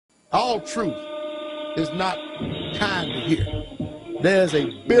All truth is not kind to hear. There's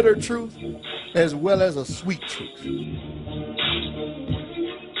a bitter truth as well as a sweet truth.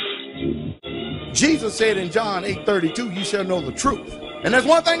 Jesus said in John 8:32, you shall know the truth. And there's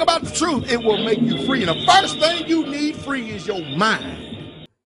one thing about the truth, it will make you free. And the first thing you need free is your mind.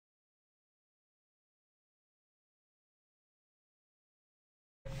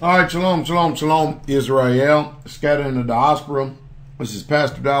 All right, shalom, shalom, shalom, Israel, scattered in the diaspora. This is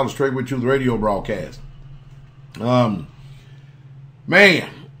Pastor Dowell, straight with you, the radio broadcast. Man,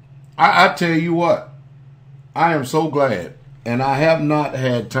 I tell you what, I am so glad, and I have not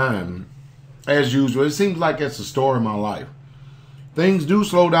had time, as usual. It seems like it's the story of my life. Things do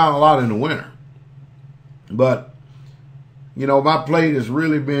slow down a lot in the winter, but, you know, my plate has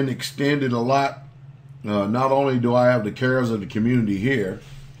really been extended a lot. Not only do I have the cares of the community here,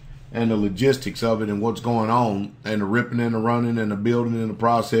 and the logistics of it and what's going on and the ripping and the running and the building and the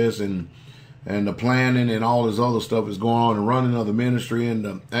process and the planning and all this other stuff is going on, and running of the ministry and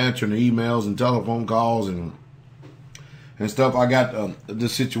the answering the emails and telephone calls and stuff. I got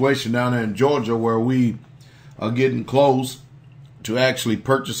this situation down there in Georgia where we are getting close to actually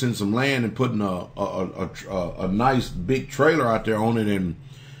purchasing some land and putting a nice big trailer out there on it.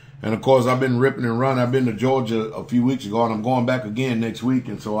 And of course, I've been ripping and running. I've been to Georgia a few weeks ago, and I'm going back again next week.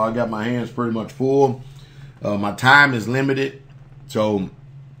 And so I got my hands pretty much full. My time is limited. So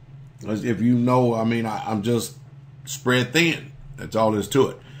if you know, I mean, I'm just spread thin. That's all there is to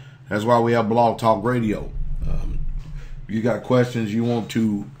it. That's why we have Blog Talk Radio. If you got questions, you want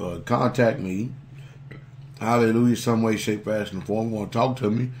to contact me, hallelujah, some way, shape, fashion, or form, want to talk to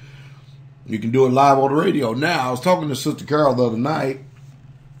me, you can do it live on the radio. Now, I was talking to Sister Carol the other night,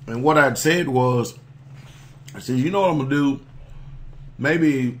 and what I'd said was, I said, you know what I'm going to do?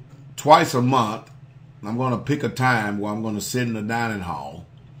 Maybe twice a month, I'm going to pick a time where I'm going to sit in the dining hall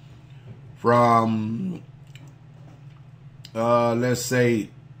from, let's say,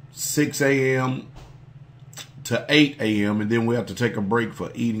 6 a.m. to 8 a.m. And then we have to take a break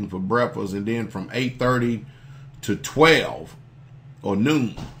for eating for breakfast. And then from 8:30 to 12 or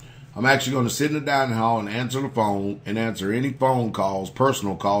noon, I'm actually going to sit in the dining hall and answer the phone and answer any phone calls,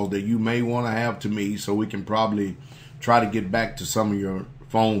 personal calls that you may want to have to me, so we can probably try to get back to some of your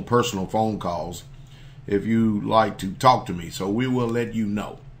personal phone calls if you like to talk to me. So we will let you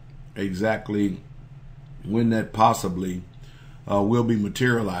know exactly when that possibly will be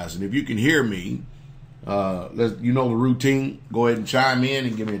materializing. If you can hear me, you know the routine. Go ahead and chime in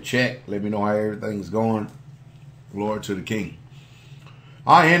and give me a check. Let me know how everything's going. Glory to the King.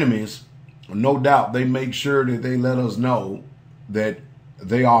 Our enemies, no doubt, they make sure that they let us know that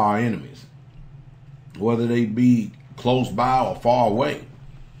they are our enemies, whether they be close by or far away.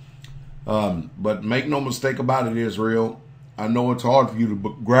 But make no mistake about it, Israel. I know it's hard for you to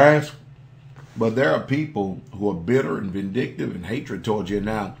grasp, but there are people who are bitter and vindictive and hatred towards you.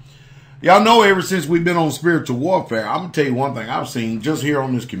 Now, y'all know ever since we've been on spiritual warfare, I'm going to tell you one thing I've seen just here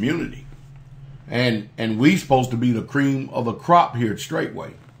on this community. And we supposed to be the cream of the crop here at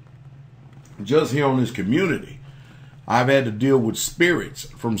Straitway. Just here on this community, I've had to deal with spirits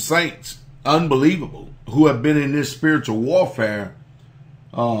from saints, unbelievable, who have been in this spiritual warfare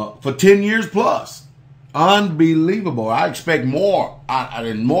for 10 years plus. Unbelievable. I expect more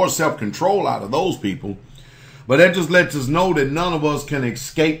and more self-control out of those people. But that just lets us know that none of us can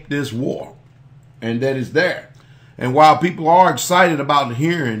escape this war, and that it's there. And while people are excited about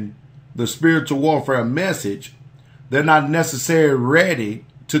hearing the spiritual warfare message, they're not necessarily ready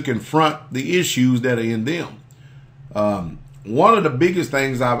to confront the issues that are in them. One of the biggest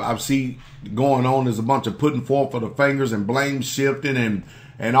things I've seen going on is a bunch of putting forth for the fingers and blame shifting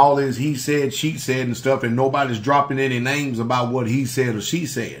and all this he said, she said and stuff, and nobody's dropping any names about what he said or she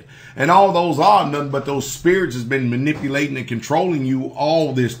said. And all those are nothing but those spirits has been manipulating and controlling you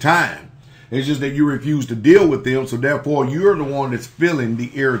all this time. It's just that you refuse to deal with them, so therefore you're the one that's feeling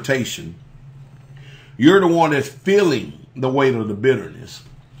the irritation. You're the one that's feeling the weight of the bitterness.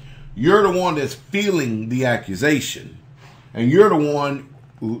 You're the one that's feeling the accusation. And you're the one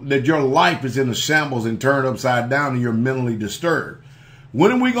that your life is in a shambles and turned upside down and you're mentally disturbed.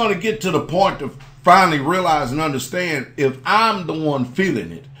 When are we going to get to the point of finally realize and understand, if I'm the one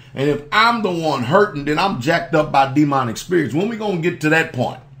feeling it and if I'm the one hurting, then I'm jacked up by demonic spirits? When are we going to get to that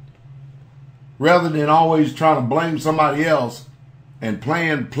point? Rather than always trying to blame somebody else and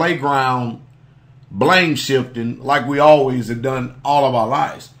playing playground blame shifting like we always have done all of our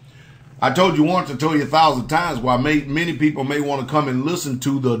lives. I told you once, I told you 1,000 times, why many people may want to come and listen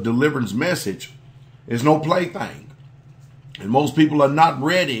to the deliverance message. It's no plaything. And most people are not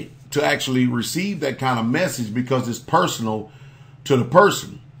ready to actually receive that kind of message because it's personal to the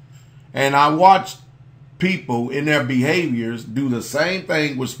person. And I watch people in their behaviors do the same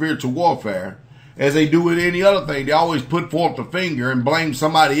thing with spiritual warfare as they do with any other thing. They always put forth the finger and blame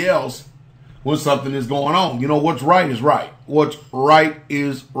somebody else when something is going on. You know, what's right is right. What's right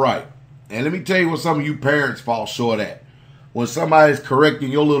is right. And let me tell you what some of you parents fall short at. When somebody's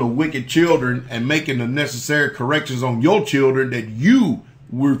correcting your little wicked children and making the necessary corrections on your children that you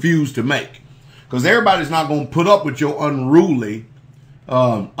refuse to make. Because everybody's not going to put up with your unruly,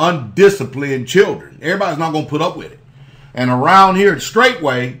 undisciplined children. Everybody's not going to put up with it. And around here at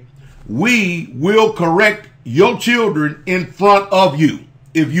Straitway, we will correct your children in front of you.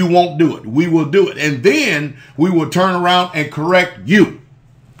 If you won't do it, we will do it. And then we will turn around and correct you.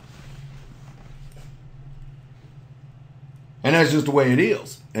 And that's just the way it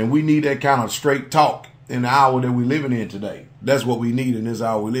is. And we need that kind of straight talk in the hour that we're living in today. That's what we need in this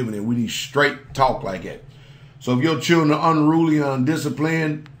hour we're living in. We need straight talk like that. So if your children are unruly and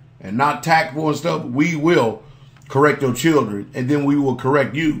undisciplined and not tactful and stuff, we will correct your children. And then we will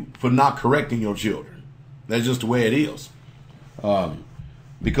correct you for not correcting your children. That's just the way it is.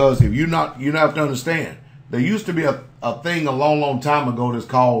 Because if you have to understand, there used to be a thing a long time ago that's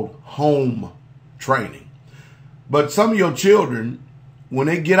called home training. But some of your children, when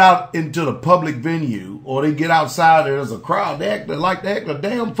they get out into the public venue or they get outside and there's a crowd, they act a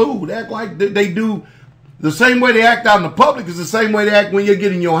damn fool. They act like they do the same way they act out in the public is the same way they act when you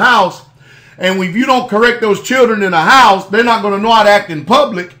get in your house. And if you don't correct those children in the house, they're not going to know how to act in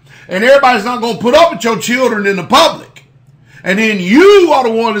public. And everybody's not going to put up with your children in the public. And then you are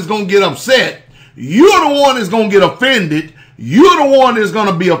the one that's going to get upset. You're the one that's going to get offended. You're the one that's going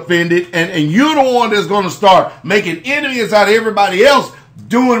to be offended. And you're the one that's going to start making enemies out of everybody else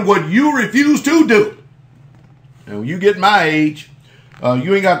doing what you refuse to do. And when you get my age,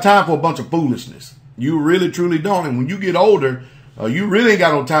 you ain't got time for a bunch of foolishness. You really, truly don't. And when you get older, you really ain't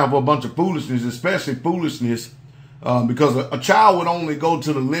got no time for a bunch of foolishness, especially foolishness because a child would only go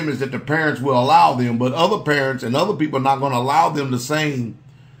to the limits that the parents will allow them, but other parents and other people are not going to allow them the same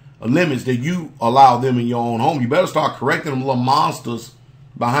limits that you allow them in your own home. You better start correcting them little monsters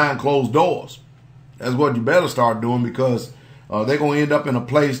behind closed doors. That's what you better start doing, because they're going to end up in a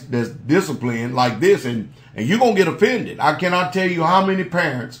place that's disciplined like this, and you're going to get offended. I cannot tell you how many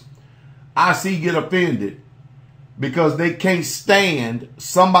parents I see get offended because they can't stand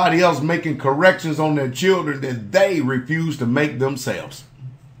somebody else making corrections on their children that they refuse to make themselves.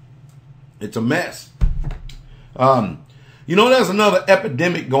 It's a mess. You know, there's another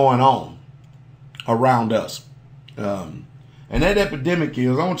epidemic going on around us. And that epidemic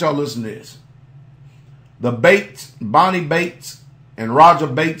is, I want y'all to listen to this. The Bates, Bonnie Bates and Roger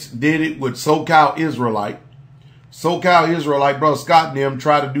Bates did it with SoCal Israelite. SoCal Israelite, Brother Scott and them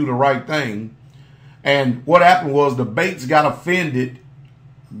tried to do the right thing. And what happened was the Bates got offended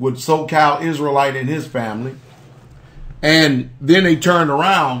with SoCal Israelite and his family. And then they turned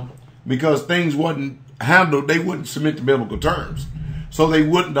around because things wasn't handled. They wouldn't submit to biblical terms. So they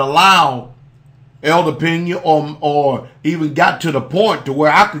wouldn't allow Elder Pena or even got to the point to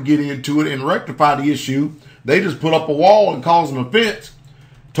where I could get into it and rectify the issue. They just put up a wall and caused an offense.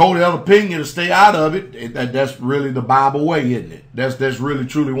 Told Elder Pena to stay out of it. That's really the Bible way, isn't it? That's really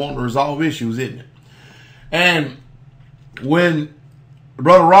truly wanting to resolve issues, isn't it? And when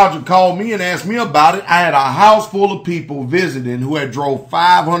Brother Roger called me and asked me about it, I had a house full of people visiting who had drove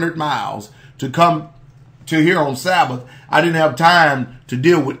 500 miles to come to here on Sabbath. I didn't have time to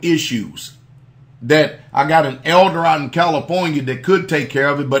deal with issues that I got an elder out in California that could take care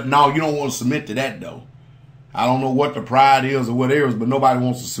of it, but no, you don't want to submit to that though. I don't know what the pride is or what it is, but nobody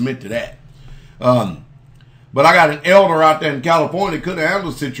wants to submit to that. But I got an elder out there in California that could have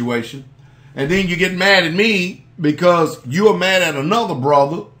handled the situation. And then you get mad at me because you're mad at another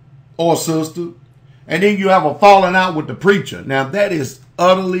brother or sister. And then you have a falling out with the preacher. Now that is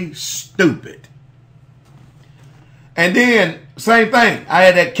utterly stupid. And then same thing. I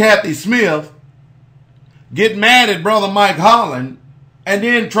had that Kathy Smith get mad at Brother Mike Holland and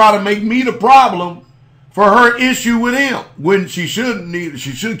then try to make me the problem for her issue with him, when she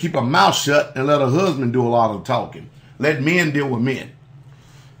should keep her mouth shut and let her husband do a lot of talking. Let men deal with men.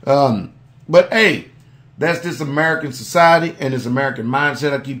 But hey, that's this American society and this American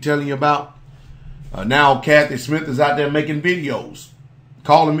mindset I keep telling you about. Now Kathy Smith is out there making videos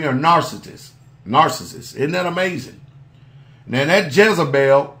calling me a narcissist. Isn't that amazing? Now that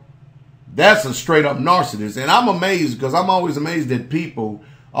Jezebel, that's a straight up narcissist. And I'm amazed, because I'm always amazed that people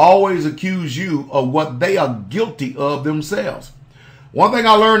always accuse you of what they are guilty of themselves. One thing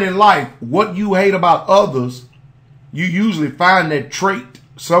I learned in life, what you hate about others, you usually find that trait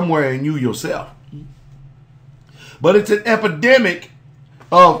somewhere in you yourself. But it's an epidemic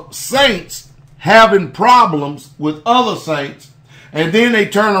of saints having problems with other saints, and then they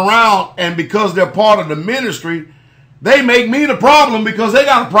turn around and because they're part of the ministry, they make me the problem because they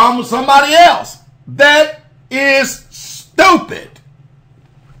got a problem with somebody else. That is stupid.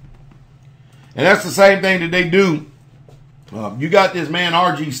 And that's the same thing that they do. You got this man,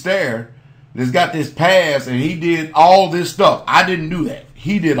 R.G. Stair, that's got this past, and he did all this stuff. I didn't do that.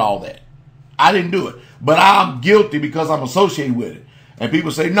 He did all that. I didn't do it. But I'm guilty because I'm associated with it. And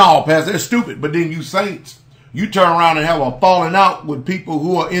people say, no, Pastor, that's stupid. But then you saints, you turn around and have a falling out with people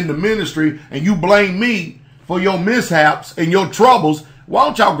who are in the ministry, and you blame me for your mishaps and your troubles. Why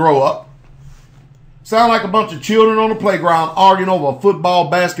don't y'all grow up? Sound like a bunch of children on the playground arguing over a football,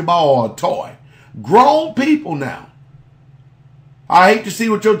 basketball, or a toy. Grown people now. I hate to see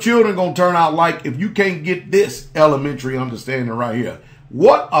what your children going to turn out like if you can't get this elementary understanding right here.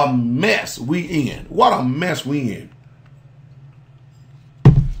 What a mess we in. What a mess we in.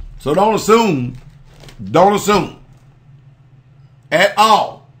 So don't assume at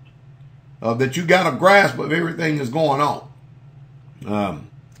all that you got a grasp of everything that's going on.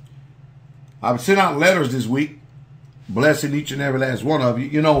 I've sent out letters this week, blessing each and every last one of you.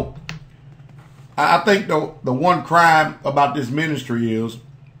 You know, I think the one crime about this ministry is,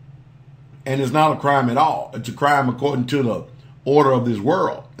 and it's not a crime at all, it's a crime according to the order of this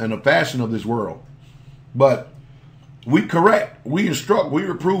world and the fashion of this world. But we correct, we instruct, we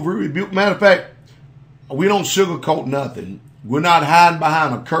reprove, we rebuke. Matter of fact, we don't sugarcoat nothing. We're not hiding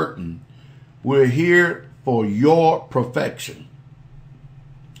behind a curtain. We're here for your perfection.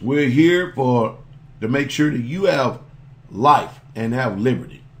 We're here to make sure that you have life and have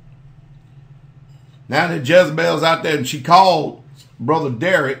liberty. Now that Jezebel's out there and she called Brother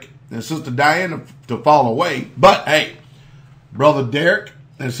Derek and Sister Diane to fall away. But hey, Brother Derek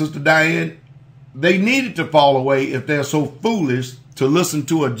and Sister Diane, they needed to fall away if they're so foolish to listen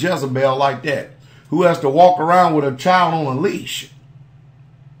to a Jezebel like that, who has to walk around with a child on a leash.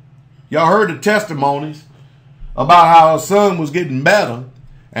 Y'all heard the testimonies about how her son was getting better,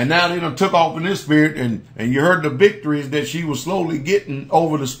 and now they done took off in this spirit, and you heard the victories that she was slowly getting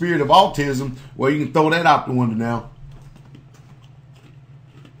over the spirit of autism. Well, you can throw that out the window now.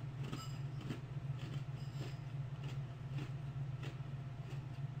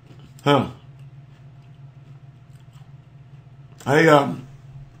 Hey,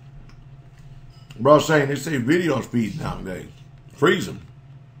 bro, saying they say video speeds nowadays. Freeze them.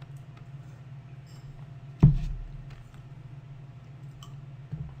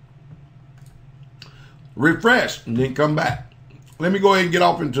 Refresh and then come back. Let me go ahead and get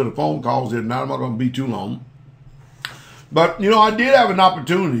off into the phone calls here. Now I'm not going to be too long. But, you know, I did have an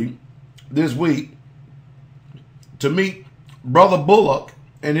opportunity this week to meet Brother Bullock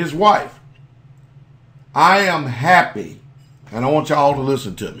and his wife. I am happy, and I want y'all to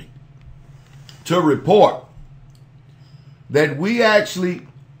listen to me, to report that we actually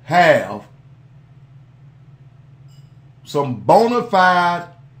have some bona fide,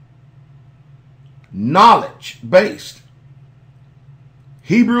 knowledge-based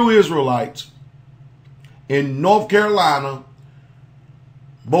Hebrew Israelites in North Carolina.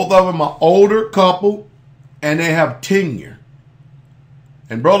 Both of them are older couple, and they have tenure.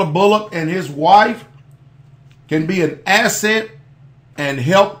 And Brother Bullock and his wife can be an asset and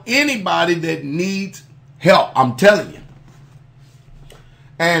help anybody that needs help. I'm telling you.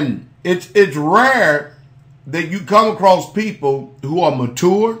 And it's rare that you come across people who are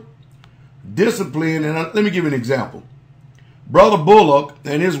mature, disciplined, and let me give you an example. Brother Bullock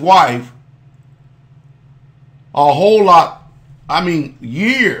and his wife are a whole lot,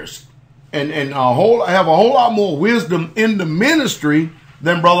 years, and have a whole lot more wisdom in the ministry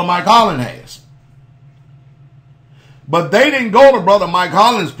than Brother Mike Holland has. But they didn't go to Brother Mike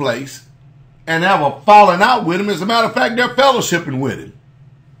Holland's place and have a falling out with him. As a matter of fact, they're fellowshipping with him.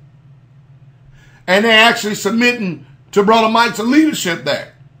 And they're actually submitting to Brother Mike's leadership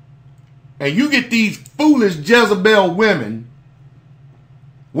there. And you get these foolish Jezebel women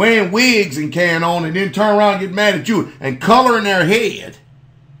wearing wigs and carrying on, and then turn around and get mad at you and coloring their head.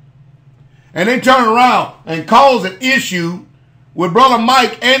 And then turn around and cause an issue with Brother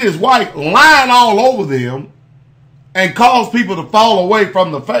Mike and his wife lying all over them and cause people to fall away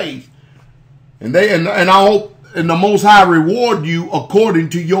from the faith. And I hope and the Most High reward you according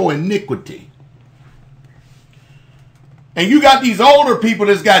to your iniquity. And you got these older people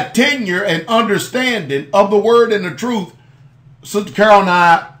that's got tenure and understanding of the word and the truth. Sister Carol and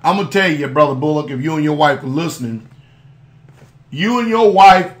I'm going to tell you, Brother Bullock, if you and your wife are listening, you and your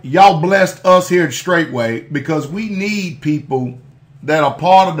wife, y'all blessed us here at Straitway, because we need people that are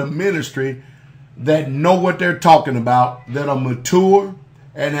part of the ministry that know what they're talking about, that are mature,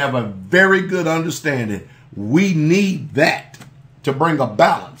 and have a very good understanding. We need that to bring a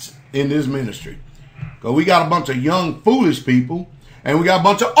balance in this ministry. Because we got a bunch of young, foolish people, and we got a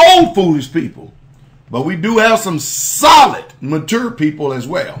bunch of old, foolish people. But we do have some solid, mature people as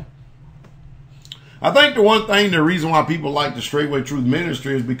well. I think the reason why people like the Straitway Truth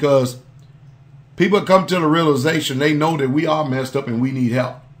Ministry is because people come to the realization they know that we are messed up and we need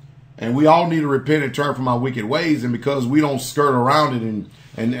help. And we all need to repent and turn from our wicked ways. And because we don't skirt around it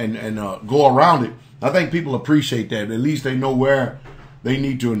and go around it, I think people appreciate that. At least they know where they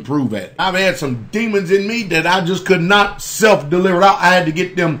need to improve at. I've had some demons in me that I just could not self-deliver out. I had to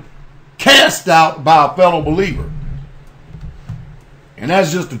get them cast out by a fellow believer. And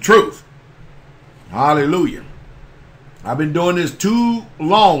that's just the truth. Hallelujah. I've been doing this too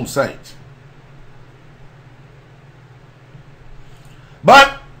long, saints.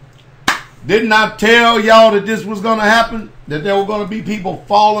 But didn't I tell y'all that this was going to happen? That there were going to be people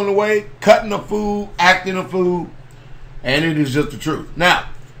falling away, cutting a fool, acting a fool. And it is just the truth. Now,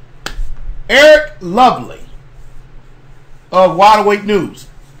 Eric Lovely of Wide Awake News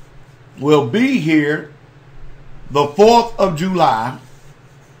will be here the 4th of July.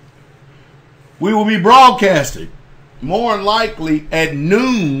 We will be broadcasting more than likely at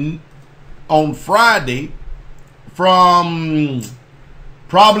noon on Friday from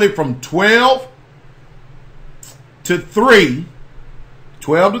probably from 12 to 3,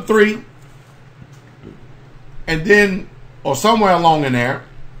 and then, or somewhere along in there.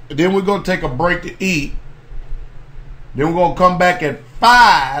 Then we're going to take a break to eat. Then we're going to come back at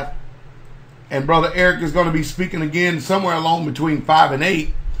 5, and Brother Eric is going to be speaking again somewhere along between 5 and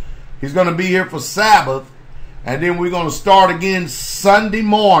 8. He's going to be here for Sabbath, and then we're going to start again Sunday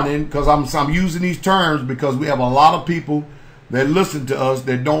morning, because I'm using these terms because we have a lot of people that listen to us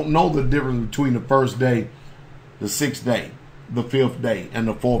that don't know the difference between the first day, the 6th day, the 5th day, and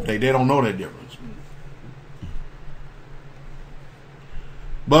the 4th day. They don't know that difference.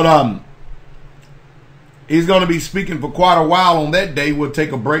 But he's going to be speaking for quite a while on that day. We'll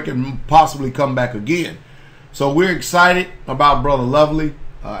take a break and possibly come back again. So we're excited about Brother Lovely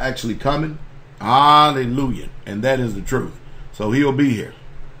actually coming. Hallelujah. And that is the truth. So he'll be here.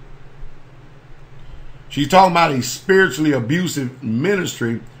 She's talking about a spiritually abusive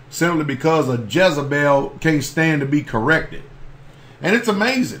ministry simply because a Jezebel can't stand to be corrected. And it's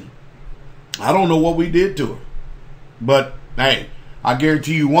amazing. I don't know what we did to her. But, hey, I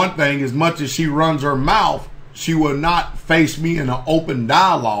guarantee you one thing. As much as she runs her mouth, she will not face me in an open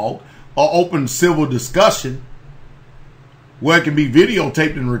dialogue or open civil discussion where it can be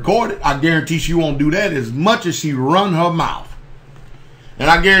videotaped and recorded. I guarantee she won't do that as much as she run her mouth. And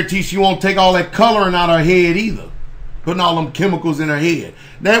I guarantee she won't take all that coloring out her head either. Putting all them chemicals in her head.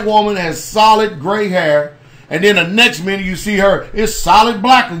 That woman has solid gray hair. And then the next minute you see her, it's solid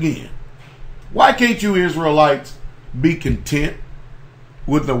black again. Why can't you Israelites be content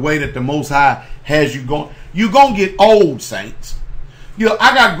with the way that the Most High has you going? You're going to get old, saints. You know,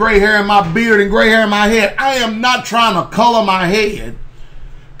 I got gray hair in my beard and gray hair in my head. I am not trying to color my head,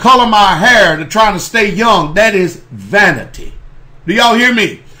 color my hair to try to stay young. That is vanity. Do y'all hear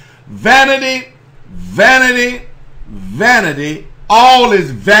me? Vanity, vanity, vanity. All is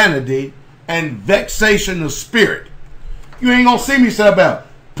vanity and vexation of spirit. You ain't going to see me say about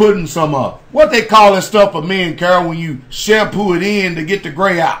putting some what they call that stuff for men, Carol, when you shampoo it in to get the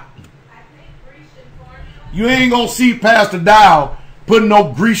gray out. You ain't going to see Pastor Dowell putting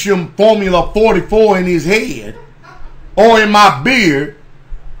no Grecian Formula 44 in his head or in my beard,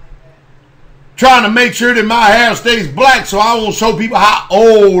 trying to make sure that my hair stays black so I won't show people how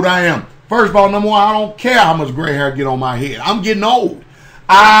old I am. First of all, number one, I don't care how much gray hair I get on my head. I'm getting old.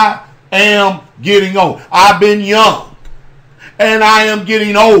 I am getting old. I've been young, and I am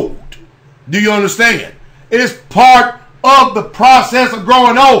getting old. Do you understand? It's part of the process of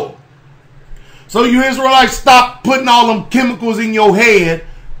growing old. So you Israelites, stop putting all them chemicals in your head,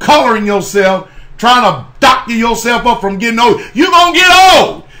 coloring yourself, trying to doctor yourself up from getting old. You're going to get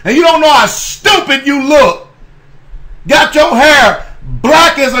old. And you don't know how stupid you look. Got your hair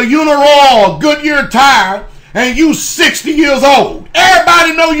black as a Uniroyal, a Goodyear tire, and you 60 years old.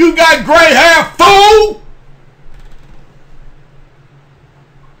 Everybody know you got gray hair, fool.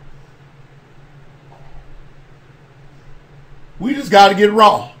 We just got to get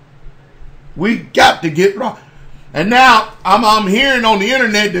raw. We got to get raw. And now I'm hearing on the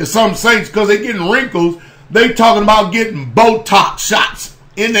internet that some saints, because they're getting wrinkles, they talking about getting Botox shots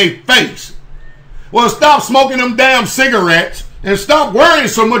in their face. Well, stop smoking them damn cigarettes and stop worrying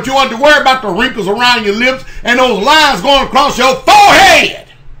so much. You want to worry about the wrinkles around your lips and those lines going across your forehead.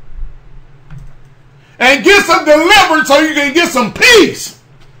 And get some deliverance so you can get some peace.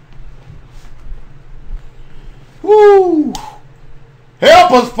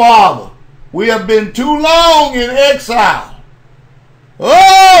 help us, Father. We have been too long in exile.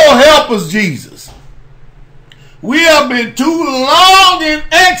 Oh, help us, Jesus. We have been too long in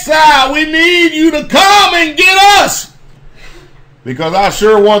exile. We need you to come and get us. Because I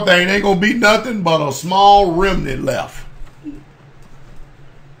sure one thing, ain't going to be nothing but a small remnant left.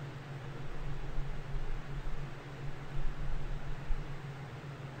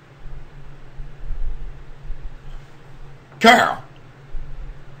 Carol.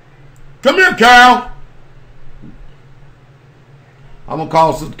 Come here, Carol. I'm going to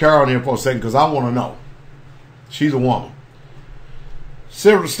call Sister Carol in here for a second because I want to know. She's a woman.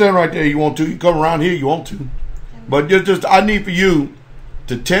 Stand right there. You want to? You come around here. You want to? But just I need for you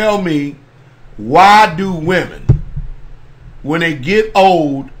to tell me, why do women, when they get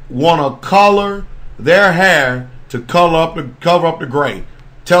old, want to color their hair to cover up the gray?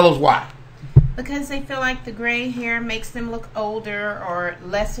 Tell us why. Because they feel like the gray hair makes them look older or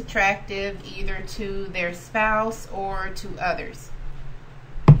less attractive, either to their spouse or to others.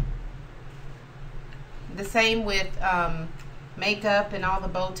 The same with makeup and all the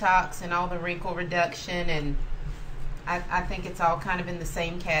Botox and all the wrinkle reduction, and I think it's all kind of in the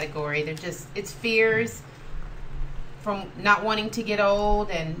same category. It's fears from not wanting to get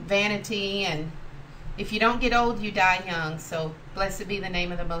old and vanity, and if you don't get old, you die young. So blessed be the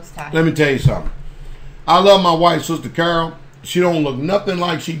name of the Most High. Let me tell you something. I love my wife, Sister Carol. She don't look nothing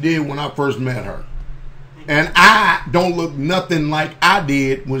like she did when I first met her. And I don't look nothing like I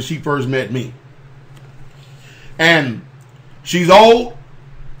did when she first met me. And she's old.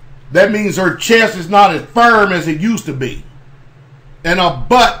 That means her chest is not as firm as it used to be. And her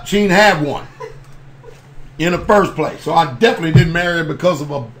butt, she didn't have one in the first place. So I definitely didn't marry her because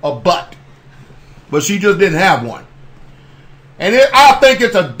of a butt. But she just didn't have one. And I think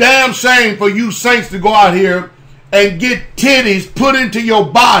it's a damn shame for you saints to go out here and get titties put into your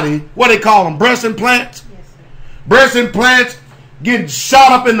body. What they call them? Breast implants? Yes, sir. Breast implants, getting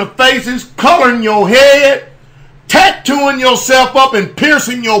shot up in the faces, coloring your head, tattooing yourself up and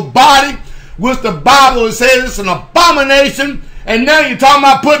piercing your body, which the Bible says it's an abomination. And now you're talking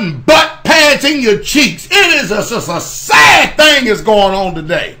about putting butt pads in your cheeks. It is just a sad thing that's going on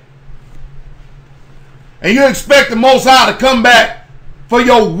today. And you expect the Most High to come back for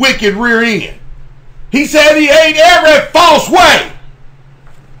your wicked rear end. He said he ate every false way.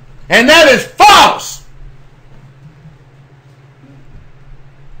 And that is false.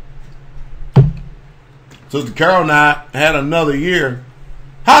 Sister Carol and I had another year.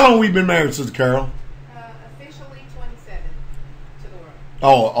 How long have we been married, Sister Carol? Officially 27 to the world.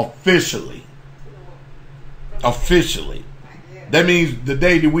 Oh, officially. To the world. Officially. That means the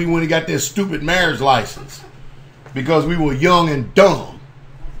day that we went and got that stupid marriage license because we were young and dumb.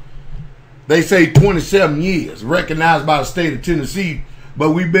 They say 27 years, recognized by the state of Tennessee, but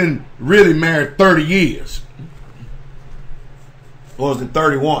we've been really married 30 years. Or was it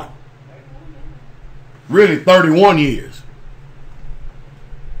 31? Really 31 years.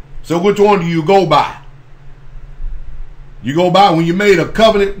 So which one do you go by? You go by when you made a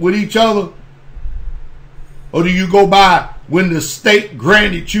covenant with each other? Or do you go by when the state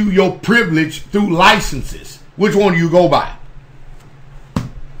granted you your privilege through licenses? Which one do you go by?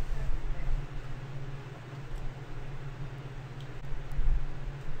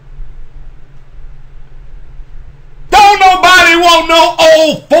 Don't nobody want no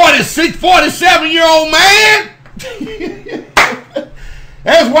old 46, 47-year-old man.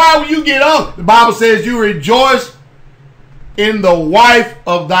 That's why when you get old, the Bible says you rejoice in the wife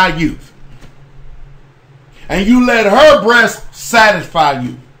of thy youth. And you let her breast satisfy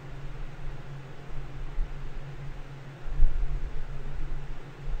you.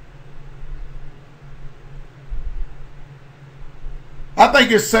 I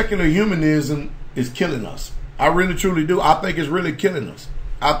think it's secular humanism is killing us. I really truly do. I think it's really killing us.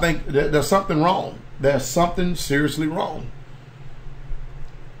 I think there's something wrong. There's something seriously wrong.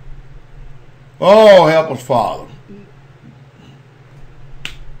 Oh, help us, Father.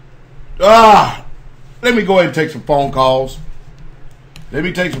 Let me go ahead and take some phone calls. Let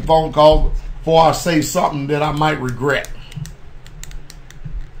me take some phone calls before I say something that I might regret.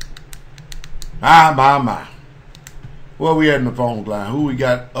 My. Where we at in the phone line? Who we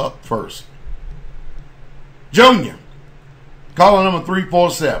got up first? Junior. Caller number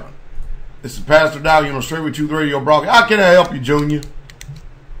 347. This is Pastor Dowell, on Straitway Truth Radio broadcast. How can I help you, Junior?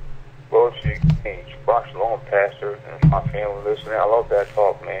 Well, Shabbat Shalom, Pastor, and my family listening. I love that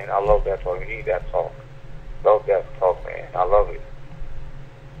talk, man. I love that talk. You need that talk. Love that talk, man. I love it.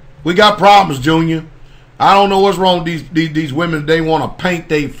 We got problems, Junior. I don't know what's wrong with these women. They want to paint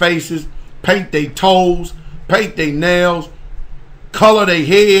their faces, paint their toes, paint their nails. color their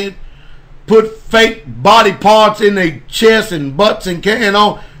head, put fake body parts in their chests and butts and carrying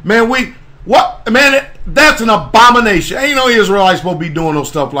on. Man, that's an abomination. Ain't no Israelites supposed to be doing no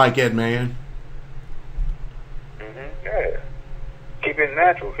stuff like that, man. Yeah. Keep it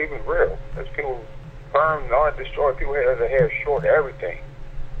natural, keep it real. There's people burn, not destroy, people have their hair short, everything.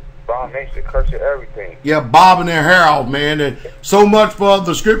 Abomination, curse it, everything. Yeah, bobbing their hair off, man. And so much for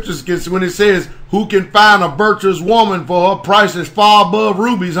the scriptures when it says, who can find a virtuous woman for her price is far above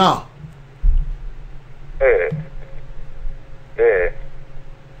rubies, huh? Yeah. Yeah.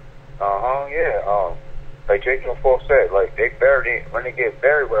 Yeah. Like Jacob 4 said, like they buried it, when they get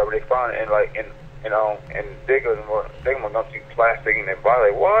buried, whatever, they find it and diggers are gonna see plastic in their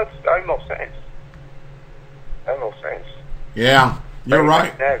body. Like, what? That ain't no sense. That ain't no sense. Yeah, you're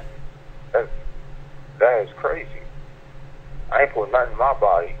right. That is crazy. I ain't putting nothing in my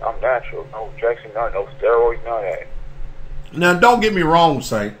body. I'm natural. No injection, no steroids, none of that. Now, don't get me wrong,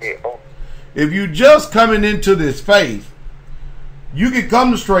 Saints. Yeah. If you just coming into this faith, you can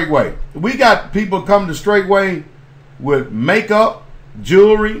come to Straitway. We got people coming to Straitway with makeup,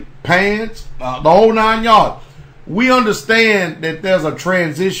 jewelry, pants, the whole 9 yards. We understand that there's a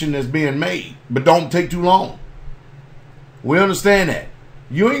transition that's being made, but don't take too long. We understand that.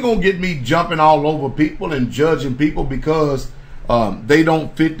 You ain't going to get me jumping all over people and judging people because they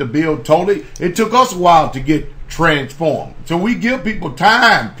don't fit the bill totally. It took us a while to get transformed. So we give people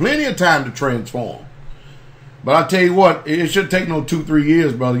time, plenty of time to transform. But I tell you what, it shouldn't take no 2-3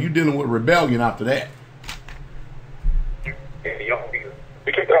 years, brother. You're dealing with rebellion after that. Yeah, y'all be. You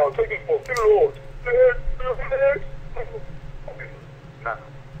take it out, take it all. Nah,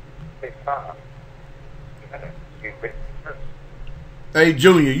 take time. Hey,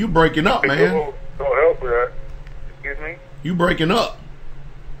 Junior, you breaking up, man. Don't help with that. Excuse me? You breaking up.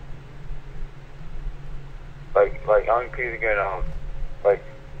 Like I'm repeating again, like,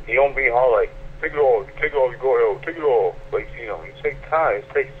 you don't be all like, take it all, you go ahead, take it all. Like, you take time, it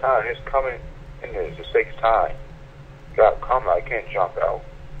takes time, it's coming in there, it just takes time. You gotta come out, I can't jump out.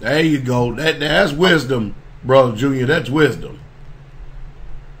 There you go. That's wisdom, brother Junior, that's wisdom.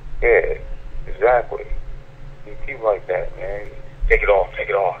 Yeah, exactly. You keep like that, man. Take it off. You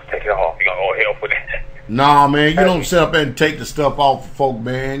got all help with that. Nah, man, you don't sit up and take the stuff off for folk,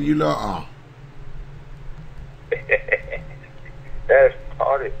 man. You know, That's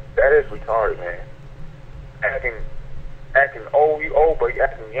retarded. That is retarded, man. Acting old, you old, but you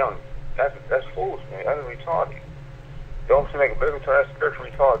acting young. That's foolish, man. That's retarded. Don't make a big retard. That's spiritual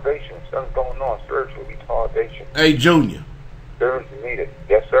retardation. Something's going on. Spiritual retardation. Hey, Junior. Spiritual needed.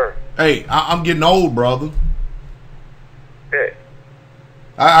 Yes, sir. Hey, I'm getting old, brother. Yeah.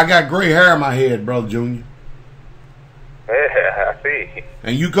 I got gray hair in my head, brother Junior. Yeah, I see.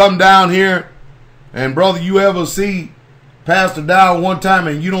 And you come down here, and brother, you ever see Pastor Dowell one time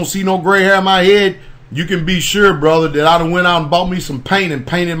and you don't see no gray hair in my head, you can be sure, brother, that I done went out and bought me some paint and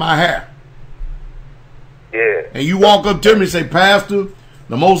painted my hair. Yeah. And you walk up to me and say, Pastor,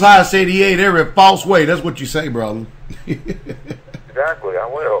 the Most High said he ate every false way. That's what you say, brother. Exactly, I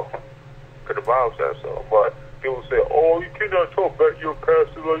will. Because the Bible says so. But people say, oh, you cannot talk about your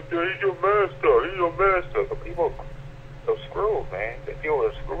pastor like that. He's your master. But people are screwed, man. The people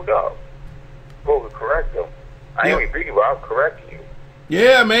are screwed up. People will correct them. I ain't even thinking about, I'll correct you.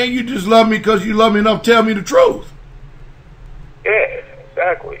 Yeah, man, you just love me because you love me enough to tell me the truth. Yeah,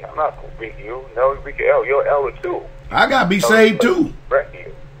 exactly. I'm not going to beat you. No, you beat your elder. You're elder too. I got to be saved too. Correct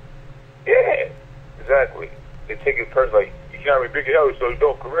you. Yeah, exactly. They take it personally. You cannot rebuke your elder, so you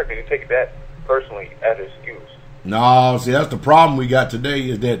don't correct it. They take that personally as an excuse. No, see, that's the problem we got today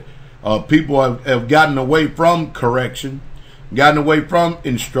is that people have gotten away from correction, gotten away from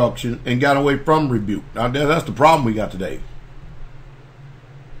instruction, and gotten away from rebuke. Now, that's the problem we got today.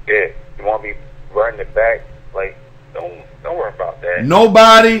 Yeah, you want me running it back? Like, don't worry about that.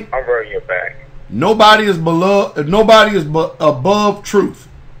 Nobody. I'm running your back. Nobody is beloved. Nobody is above truth.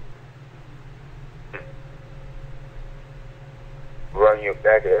 Running your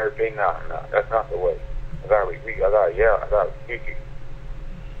back at everything? No, that's not the way. I gotta rebuke. I gotta yell. I gotta rebuke you.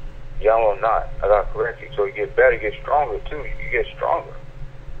 Yell or not, I gotta correct you. So you get better, you get stronger too. You get stronger.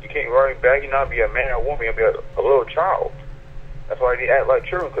 You can't run it back. You not be a man or woman. You be a little child. That's why they act like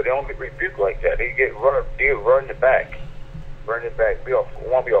children, because they don't get rebuked like that. They get run it back. Run it back.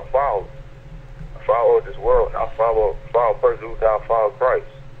 Want to be a follower of this world, not follow a person who's not follow Christ.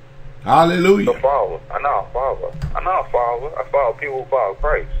 Hallelujah. A follower. I'm not a follower. I follow people who follow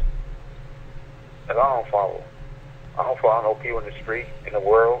Christ. And I don't follow no people in the street, in the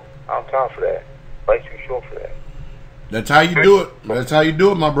world. I'm tired for that. Life's too short for that. That's how you do it. That's how you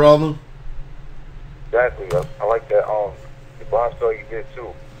do it, my brother. Exactly. I like that. Well, I saw you did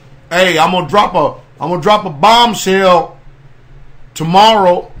too. Hey, I'm gonna drop a bombshell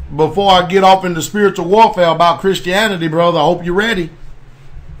tomorrow before I get off into spiritual warfare about Christianity, brother. I hope you're ready.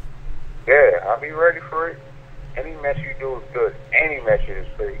 Yeah, I'll be ready for it. Any message you do is good. Any message is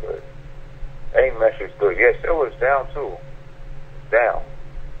pretty good. Any message is good. Yes, it was down too. Down.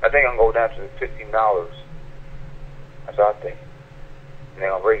 I think I'm going to go down to $15. That's what I think. And then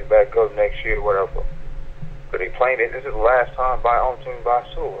I'll raise it back up next year, whatever. But they playing it. This is the last time by opportunity by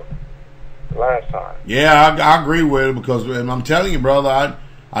sword. The last time. Yeah, I agree with it because I'm telling you, brother,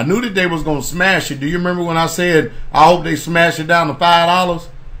 I knew that they was going to smash it. Do you remember when I said I hope they smash it down to $5?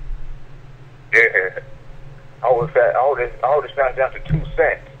 Yeah. I would smash down to 2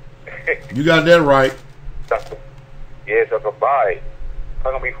 cents. You got that right. Yeah, so I could buy it. It's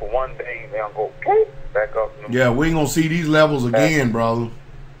going to be for one day, and then I'll go back up. Yeah, we ain't going to see these levels again, brother.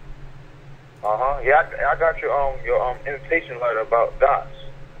 Yeah, I got your invitation letter about dots.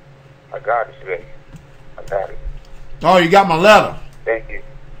 I got it today. I got it. Oh, you got my letter. Thank you.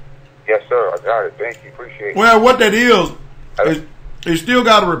 Yes, sir. I got it. Thank you. Appreciate it. Well, what that is you still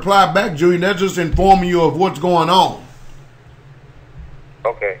got to reply back, Julian. That's just informing you of what's going on.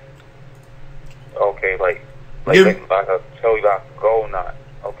 Okay. Okay, like I tell you I can go or not.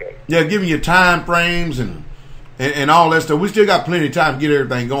 Okay. Yeah, giving you time frames and all that stuff. We still got plenty of time to get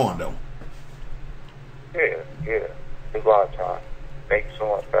everything going, though. Yeah. There's a lot of time. Thank you so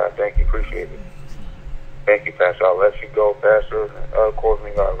much, Pastor. Thank you. Appreciate it. Thank you, Pastor. I'll let you go, Pastor. Of course,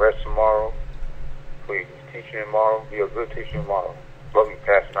 we got to rest tomorrow. Please teach you tomorrow. Be a good teacher tomorrow. Love you,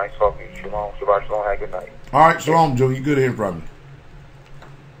 Pastor. Nice talking to you. Shalom. Shabbat shalom. Have a good night. All right, shalom, Joe. You good hearing from you.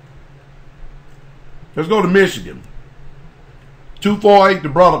 Let's go to Michigan. 248 to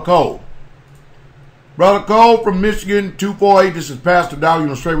Brother Cole. Brother Cole from Michigan, 248. This is Pastor Dowell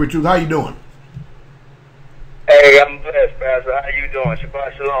on Straitway Truth. How you doing? Hey, I'm blessed, Pastor. How you doing?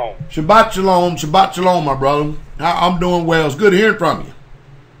 Shabbat shalom. Shabbat shalom. Shabbat shalom, my brother. I'm doing well. It's good hearing from you.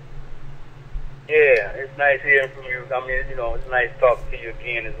 Yeah, it's nice hearing from you. I mean, it's nice talking to you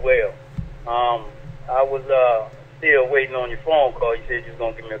again as well. I was still waiting on your phone call. You said you was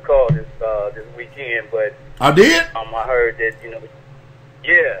gonna give me a call this weekend, but I did. I heard that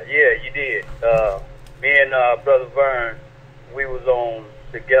Yeah, you did. Me and Brother Vern, we was on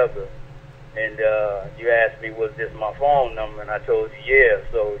together, and you asked me was this my phone number, and I told you yeah.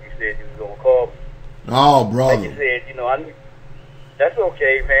 So you said you was gonna call me. Oh, brother. Like you said, I knew, that's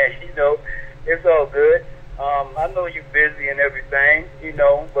okay, man. It's all good. I know you're busy and everything,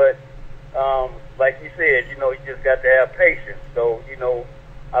 but like you said, you just got to have patience. So,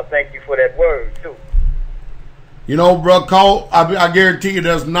 I thank you for that word too. Brother Cole, I guarantee you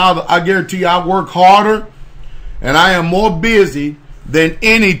I guarantee you I work harder and I am more busy than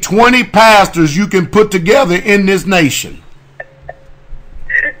any 20 pastors you can put together in this nation.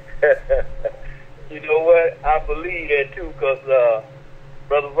 You know what? I believe that too, because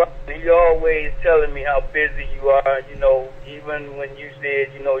Brother Robert, you're always telling me how busy you are, even when you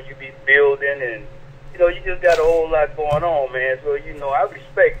said, you be building and, you just got a whole lot going on, man. So, I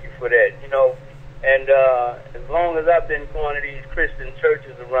respect you for that, And as long as I've been going to these Christian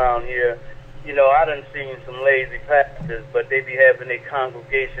churches around here, I done seen some lazy pastors, but they be having their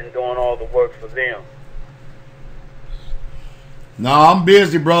congregation doing all the work for them. No, I'm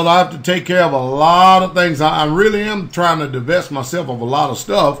busy, brother. I have to take care of a lot of things. I really am trying to divest myself of a lot of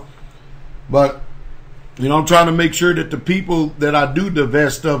stuff. But, I'm trying to make sure that the people that I do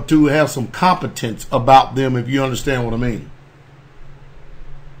divest stuff to have some competence about them, if you understand what I mean.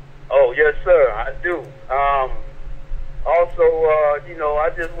 Oh, yes, sir, I do. Also, I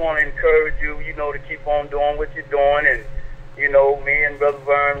just want to encourage you, to keep on doing what you're doing. And, me and Brother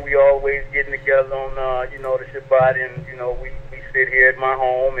Vern, we always getting together on, the Shabbat. And, we sit here at my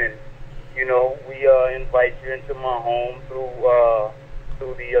home and, we invite you into my home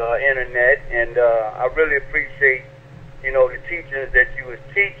through the internet. And I really appreciate, the teachings that you was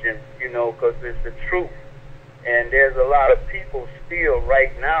teaching, because it's the truth. And there's a lot of people still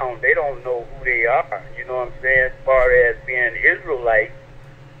right now, they don't know who they are, you know what I'm saying, as far as being Israelites,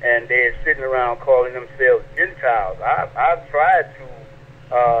 and they're sitting around calling themselves Gentiles. I've tried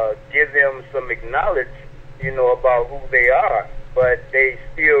to give them some acknowledge, about who they are, but they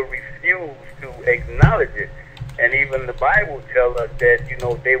still refuse to acknowledge it. And even the Bible tells us that,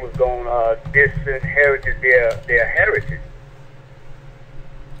 they was going to disinherit their heritage.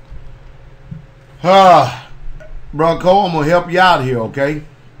 Brother Cole, I'm going to help you out here, okay?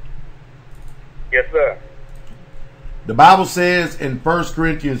 Yes, sir. The Bible says in 1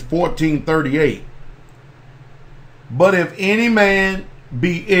 Corinthians 14:38, but if any man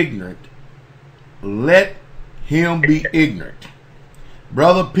be ignorant, let him be ignorant.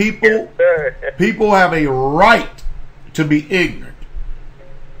 Brother, people have a right to be ignorant.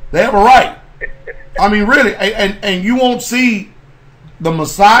 They have a right. I mean, really, and you won't see the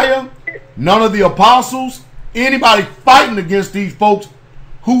Messiah, none of the apostles, anybody fighting against these folks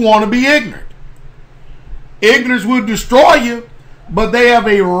who want to be ignorant. Ignorance will destroy you, but they have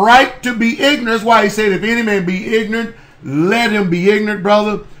a right to be ignorant. That's why he said, if any man be ignorant, let him be ignorant,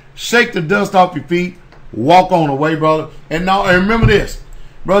 brother. Shake the dust off your feet. Walk on away, brother. And now, and remember this,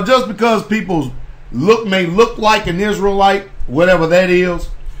 bro, just because people may look like an Israelite, whatever that is,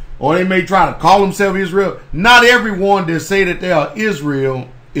 or they may try to call themselves Israel, not everyone that say that they are Israel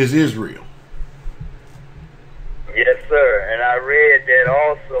is Israel. Yes, sir. And I read that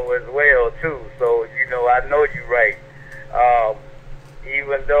also as well, too. So, you know, I know you're right.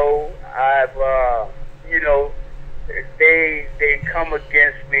 Even though I've, you know, they come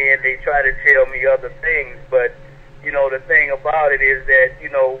against me and they try to tell me other things. But, you know, the thing about it is that, you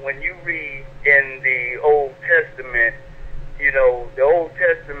know, when you read in the Old Testament, you know, the Old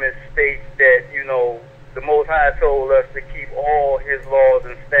Testament states that, you know, the Most High told us to keep all His laws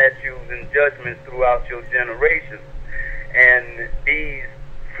and statutes and judgments throughout your generations. And these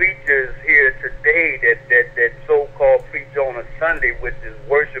preachers here today that so-called preach on a Sunday, which is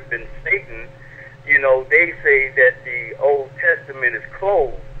worshiping Satan, you know, they say that the Old Testament is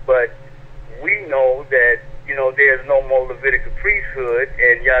closed. But we know that, you know, there's no more Levitical priesthood,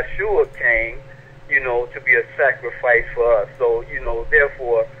 and Yahshua came, you know, to be a sacrifice for us. So, you know,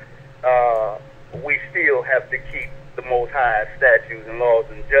 therefore, we still have to keep the Most High statutes and laws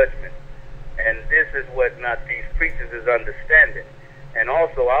and judgments. And this is what not these preachers is understanding. And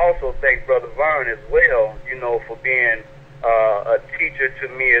also, I also thank Brother Vern as well, you know, for being a teacher to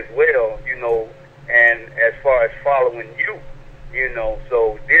me as well, you know, and as far as following you, you know.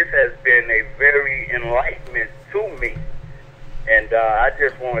 So this has been a very enlightenment to me. And I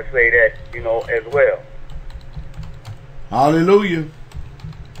just want to say that, you know, as well. Hallelujah.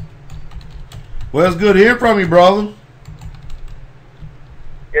 Well, it's good hearing from you, brother.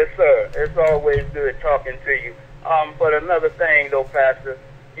 Yes, sir. It's always good talking to you. But another thing, though, Pastor,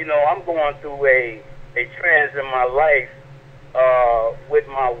 you know, I'm going through a trans in my life with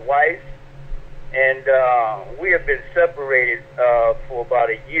my wife, and we have been separated for about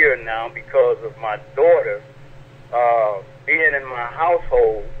a year now because of my daughter being in my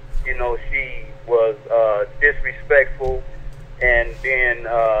household. You know, she was disrespectful and being,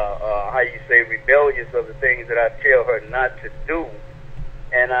 how you say, rebellious of the things that I tell her not to do.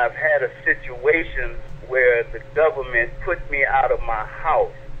 And I've had a situation where the government put me out of my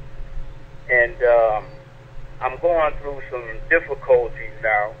house. And I'm going through some difficulties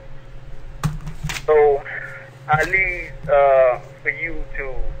now. So I need for you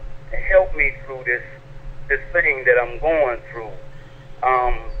to help me through this thing that I'm going through.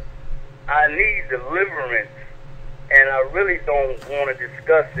 I need deliverance, and I really don't want to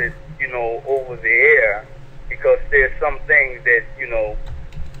discuss it, you know, over the air, because there's some things that, you know,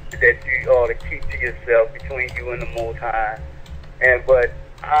 that you ought to keep to yourself between you and the Most High. But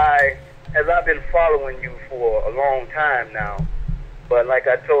as I've been following you for a long time now, but like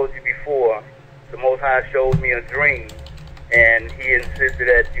I told you before, the Most High showed me a dream, and He insisted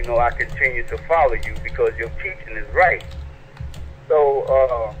that, you know, I continue to follow you because your teaching is right.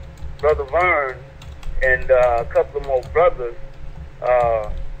 So, Brother Vern and a couple of more brothers,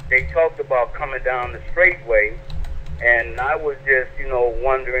 they talked about coming down the Straitway, and I was just, you know,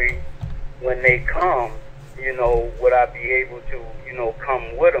 wondering when they come, you know, would I be able to, you know,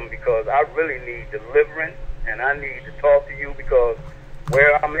 come with them, because I really need deliverance, and I need to talk to you, because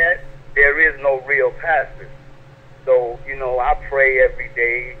where I'm at, there is no real pastor. So, you know, I pray every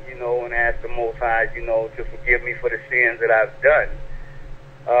day, you know, and ask the Most High, you know, to forgive me for the sins that I've done.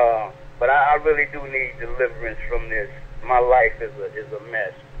 But I really do need deliverance from this. My life is a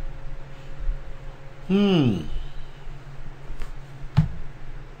mess.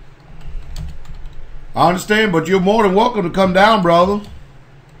 I understand, but you're more than welcome to come down, brother.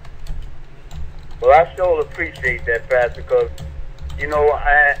 Well, I sure appreciate that, Pastor, because, you know,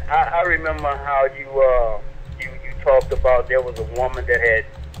 I remember how you talked about there was a woman that had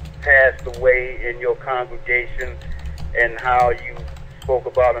passed away in your congregation, and how you spoke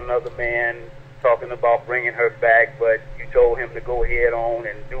about another man talking about bringing her back, but you told him to go head on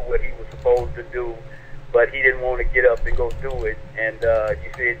and do what he was supposed to do, but he didn't want to get up and go do it. And you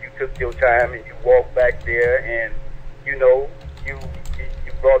said you took your time and you walked back there, and, you know, you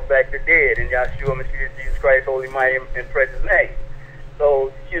brought back the dead in Yahshua Mashiach Jesus Christ, holy, mighty, and precious name.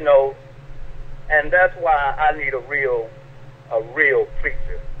 So, you know, and that's why I need a real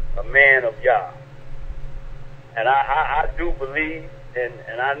preacher, a man of Yah. And I do believe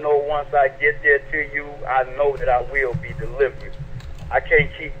and I know once I get there to you, I know that I will be delivered. I can't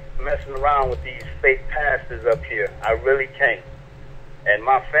keep messing around with these fake pastors up here. I really can't. And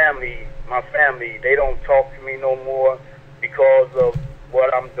my family, they don't talk to me no more because of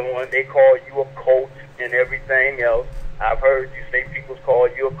what I'm doing. They call you a coach and everything else. I've heard you say people call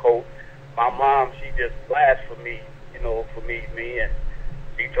you a coach. My mom, she just blasphemed me, for me, and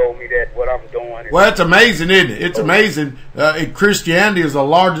she told me that what I'm doing. Well, that's amazing, isn't it? It's amazing. Christianity is the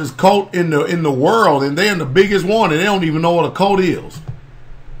largest cult in the world, and they're the biggest one, and they don't even know what a cult is.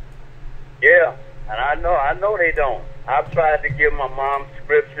 Yeah, and I know they don't. I've tried to give my mom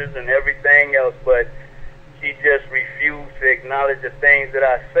scriptures and everything else, but she just refused to acknowledge the things that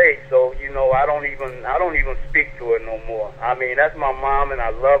I say. So, I don't even speak to her no more. I mean, that's my mom, and I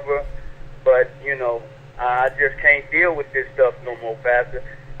love her, but I just can't deal with this stuff no more, Pastor.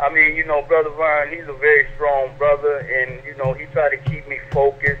 I mean, Brother Vern, he's a very strong brother, and he tried to keep me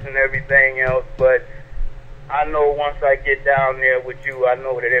focused and everything else, but I know once I get down there with you, I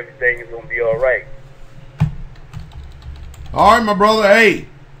know that everything is gonna be all right. All right, my brother. Hey,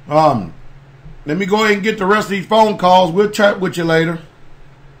 let me go ahead and get the rest of these phone calls. We'll chat with you later.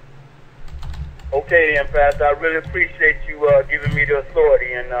 Okay, then, Pastor. I really appreciate you giving me the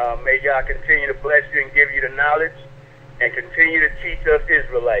authority, and may God continue to bless you and give you the knowledge and continue to teach us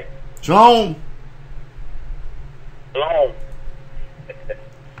Israelites. Shalom. Shalom.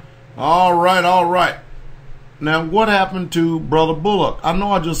 All right. Now, what happened to Brother Bullock? I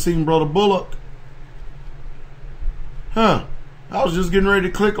know I just seen Brother Bullock. I was just getting ready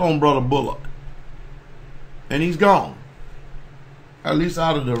to click on Brother Bullock. And he's gone. At least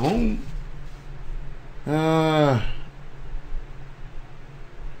out of the room.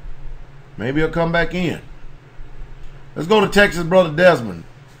 Maybe he'll come back in. Let's go to Texas, Brother Desmond.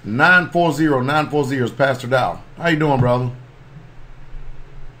 940 is Pastor Dowell. How you doing, brother?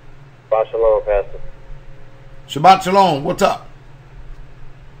 Shabbat shalom, Pastor. Shabbat shalom. What's up?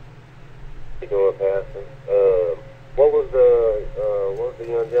 How you doing, Pastor? What was the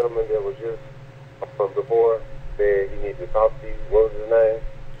young gentleman that was just from before said he needed to talk to you? What was his name?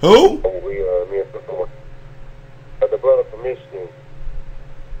 Who? Me and Sister, the brother from Michigan.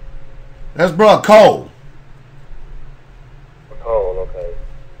 That's Brother Cole. Cole, okay.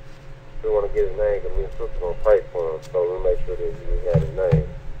 We want to get his name because me and Sister going to pray for him, so we'll make sure that we have his name.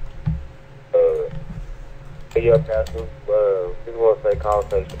 Hey, yeah, Pastor. Just want to say,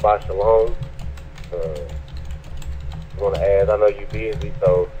 Shabbat Shalom. I want to ask, I know you're busy,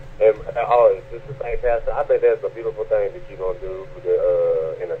 so, just to say, Pastor, I think that's a beautiful thing that you're going to do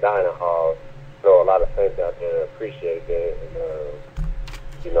in the dining hall. A lot of saints out there appreciate that, and,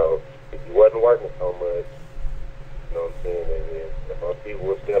 if you wasn't working so much, you know what I'm saying, and if most people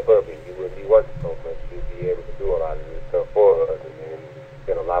would step up and you wouldn't be working so much, you'd be able to do a lot of this stuff for us, and then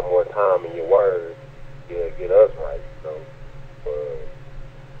spend a lot more time in your word to get us right. So,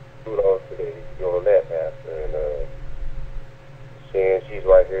 kudos to you doing that, Pastor. And Shan, she's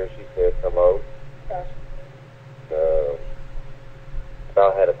right here. She said hello.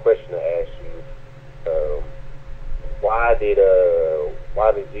 I had a question to ask you.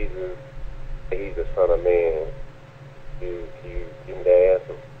 Why did Jesus say he's the Son of Man? You give me that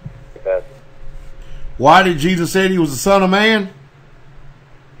answer, Pastor. Why did Jesus say he was the Son of Man?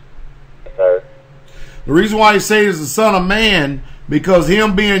 Yes, sir. The reason why he said he's the Son of Man, because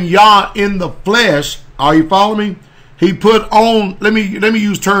him being Yah in the flesh, are you following me? He put on, let me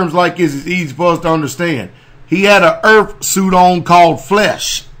use terms like this, it's easy for us to understand. He had an earth suit on called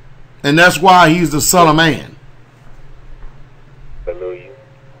flesh. And that's why he's the Son of Man. Hallelujah.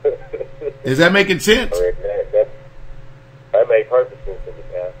 Is that making sense? That made perfect sense to me,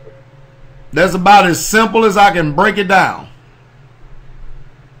 Pastor. That's about as simple as I can break it down.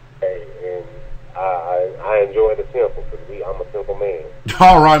 Hey, and I enjoy the simple because I'm a simple man.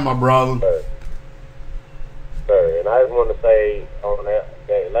 All right, my brother. Sir, and I just want to say on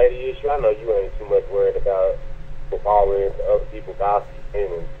that lady issue, I know you ain't too much worried about following into other people's gossip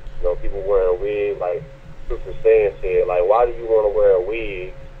and people wearing a wig. Like Sister Stan said, like, why do you want to wear a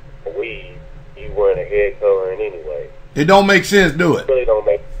wig, you wearing a head covering anyway? It don't make sense, do it? It really don't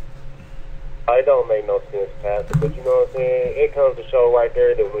make. It don't make no sense, Pastor. But you know what I'm saying? It comes to show right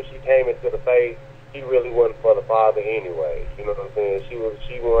there that when she came into the faith, she really wasn't for the Father anyway. You know what I'm saying? She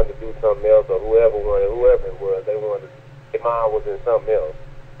wanted to do something else, or whoever it was, they wanted. Their mind was in something else.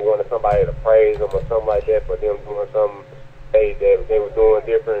 They wanted somebody to praise them or something like that. For them doing something they were doing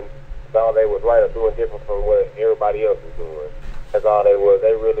different. All they was right or doing different from what everybody else was doing. That's all they was.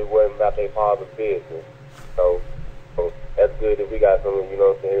 They really wasn't about their Father's business. So that's good that we got some,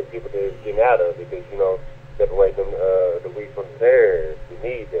 people that's getting out of it because, separate them the wheat from the tares.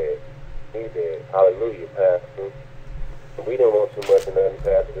 appreciate that. Hallelujah, Pastor. We didn't want too much in nothing,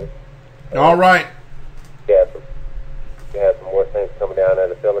 Pastor. All right. We had some more things coming down at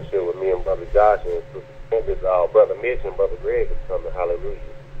the fellowship with me and Brother Josh and Brother Mitch and Brother Greg is coming. Hallelujah.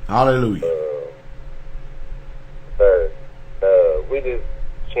 Hallelujah. Sir, we just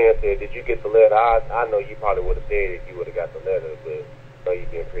Chan said, did you get the letter? I know you probably would have said if you would have got the letter, but I know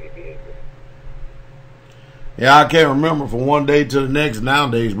you've been pretty busy. Yeah, I can't remember from one day to the next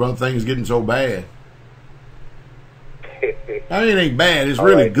nowadays, brother. Things getting so bad. I mean, it ain't bad. It's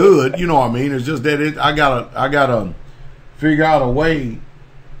really good. You know what I mean? It's just that I gotta figure out a way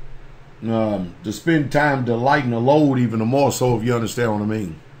to spend time to lighten the load even more so, if you understand what I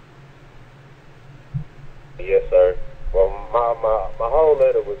mean. Yes, sir. Well, my whole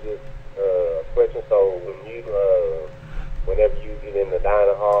letter was just a question. So whenever you get in the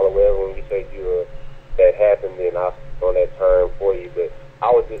dining hall or whatever, when you say that happened, then I on that term for you. But I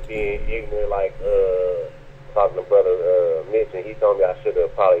was just being ignorant, like talking to Brother Mitch, and he told me I should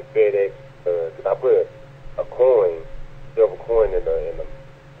have probably FedEx because I put a silver coin in the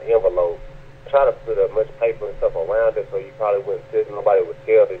envelope. Try to put as much paper and stuff around it so you probably wouldn't sit. Nobody would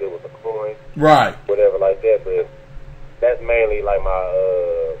tell that it was a coin, right? Whatever like that. But that's mainly like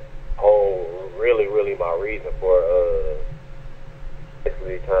my really my reason for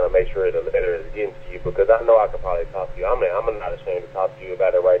basically trying to make sure the letter is getting to you, because I know I could probably talk to you. I'm not ashamed to talk to you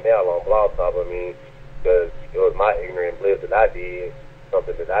about it right now on Blog Talk. I mean, because it was my ignorant bliss that I did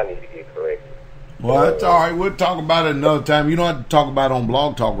something that I need to get corrected. Well, that's all right. We'll talk about it another time. You don't have to talk about it on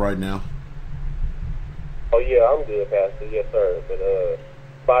Blog Talk right now. Oh yeah, I'm good, Pastor. Yes, sir. But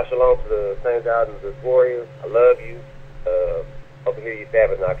bye, shalom to the Saints out and the Warriors. I love you. Hope to hear your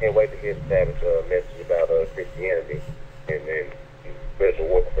Sabbath, and I can't wait to hear the Sabbath message about Christianity and spiritual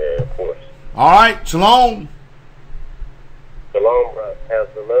warfare, of course. All right, shalom. Shalom, brother.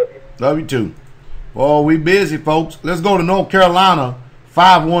 Pastor, love you. Love you too. Well, we busy, folks. Let's go to North Carolina.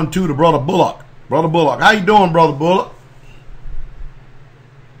 512 to Brother Bullock. Brother Bullock, how you doing, Brother Bullock?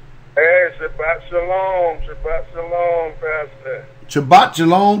 Hey, Shabbat Shalom. Shabbat Shalom, Pastor. Shabbat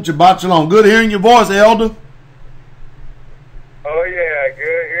Shalom. Shabbat Shalom. Good hearing your voice, Elder. Oh, yeah.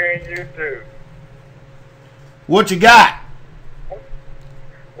 Good hearing you, too. What you got?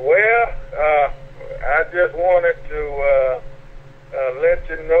 Well, I just wanted to let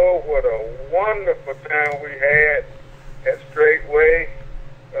you know what a wonderful time we had at Straitway.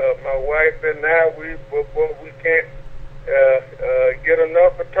 My wife and I, we can't get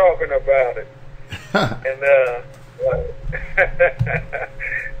enough of talking about it. And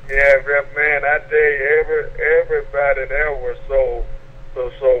yeah, man, I tell you, everybody there was so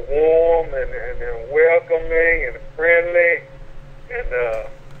warm and welcoming and friendly. And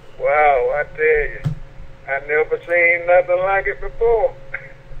wow, I tell you, I never seen nothing like it before.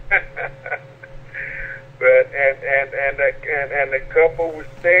 But and the couple we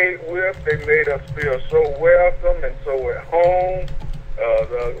stayed with, they made us feel so welcome and so at home.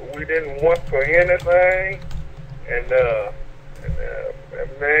 We didn't want for anything, and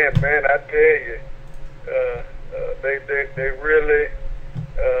man, I tell you, they really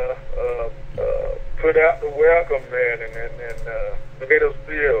put out the welcome, man, and made us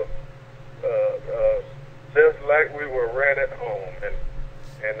feel just like we were right at home. And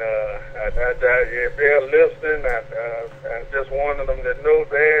if they're listening, I just wanted them to know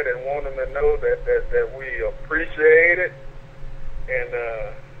that, and want them to know that we appreciate it, and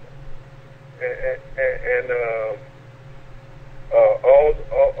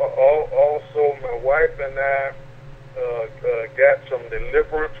also my wife and I got some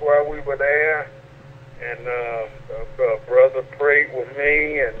deliverance while we were there, and brother prayed with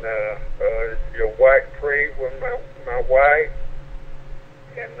me, and your wife prayed with my wife.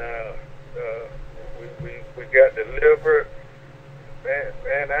 And we got delivered. Man,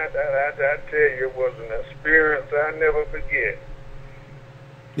 I tell you, it was an experience I never forget.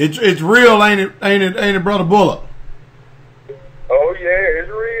 It's real, ain't it, Brother Bullock? Oh yeah, it's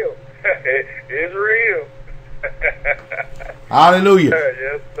real. It's real. Hallelujah.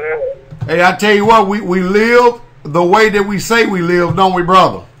 Yes, sir. Hey, I tell you what, we live the way that we say we live, don't we,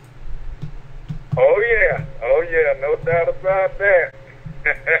 brother? Oh yeah, no doubt about that.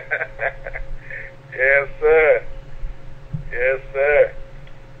 Yes, sir. Yes, sir.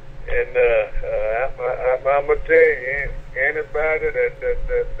 And I'm gonna tell you, anybody that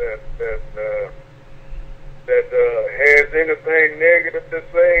has anything negative to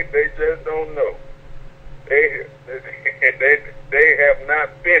say, they just don't know. They have not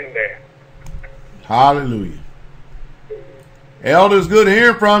been there. Hallelujah. Elder, it's good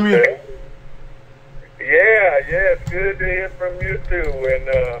hearing from you. Yeah, it's good to hear from you too.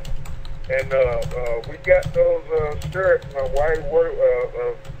 And we got those shirts. My wife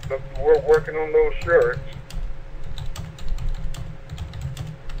we're working on those shirts.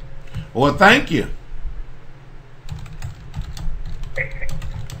 Well, thank you.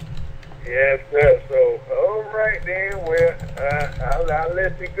 Yes, sir. So, all right then. Well, I'll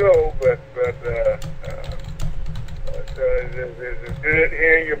let you go, but it's good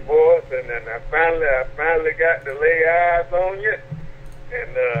hearing your voice, and then I finally got to lay eyes on you,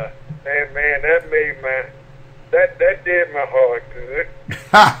 and man, that did my heart good.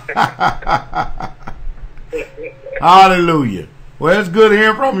 Hallelujah. Well, it's good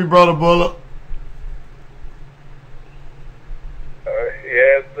hearing from you, Brother Bullock.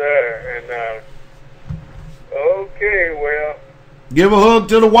 Yes, sir. And okay, well. Give a hug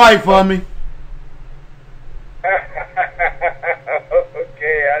to the wife for me.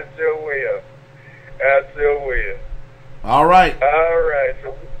 Okay, I sure will. All right. All right.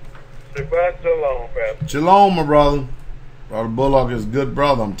 So, Shabbat shalom, Pastor. Shalom, my brother. Brother Bullock is a good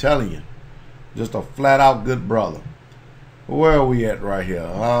brother, I'm telling you. Just a flat-out good brother. Where are we at right here?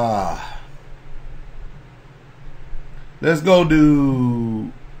 Let's go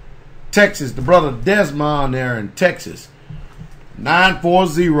to Texas. The brother Desmond there in Texas.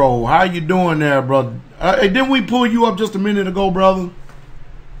 940. How you doing there, brother? Hey, didn't we pull you up just a minute ago, brother?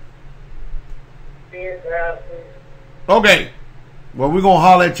 Okay. Well, we're going to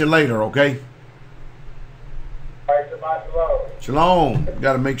holler at you later, okay? All right, Shabbat Shalom. shalom.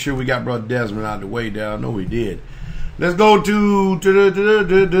 Got to make sure we got Brother Desmond out of the way there. I know we did. Let's go to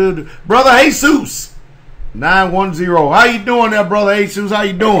Brother Jesus. 910. How you doing there, Brother Jesus? How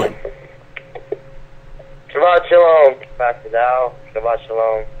you doing? Shabbat shalom, Pastor Dowell. Shabbat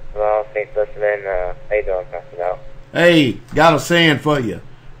shalom. Well, thanks for listening. How you doing, Pastor Dowell? Hey, got a saying for you.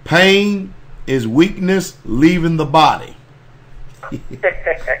 Pain is weakness leaving the body.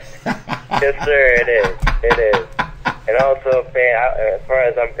 Yes, sir, it is. It is. And also, pain, as far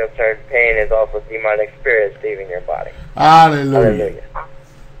as I'm concerned, pain is also demonic spirits leaving your body. Hallelujah. Hallelujah.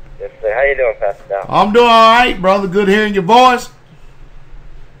 Yes, sir. How you doing, Pastor Dowell? I'm doing all right, brother. Good hearing your voice.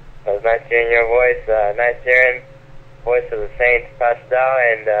 It was nice hearing your voice. Nice hearing the voice of the saints, Pastor Dowell.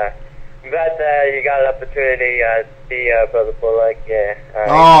 And I'm glad that you got an opportunity to see Brother Bullock.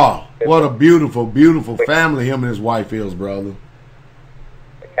 Oh, what a beautiful, beautiful family him and his wife is, brother.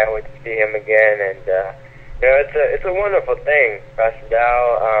 I can't wait to see him again. And, you know, it's a wonderful thing, Pastor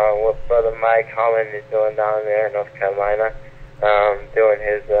Dowell, what Brother Mike Holland is doing down there in North Carolina, doing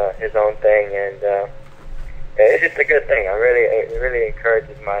his own thing. And it's just a good thing. It really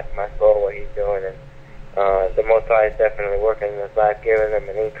encourages my soul what he's doing. And the Most High is definitely working in his life, giving him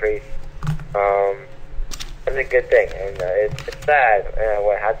an increase. It's a good thing, and it's sad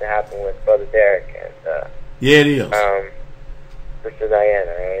what had to happen with Brother Derek and yeah, it is. Sister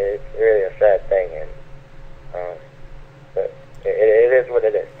Diana. It's really a sad thing, and but it is what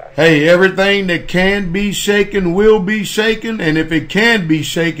it is. Hey, everything that can be shaken will be shaken, and if it can be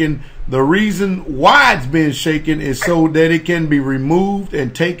shaken, the reason why it's been shaken is so that it can be removed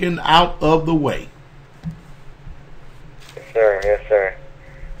and taken out of the way. Yes, sir. Yes, sir.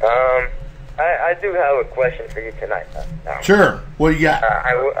 I do have a question for you tonight. Sure. What do you got?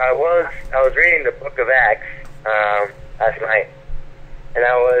 I was reading the book of Acts last night, and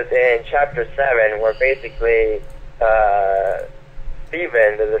I was in chapter 7, where basically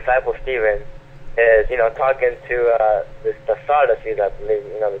Stephen, the disciple Stephen, is talking to the Sadducees, I believe,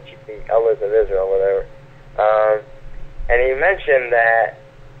 the elders of Israel, whatever. And he mentioned that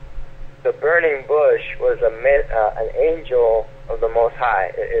the burning bush was an angel of the Most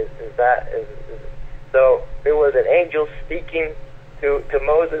High. So it was an angel speaking to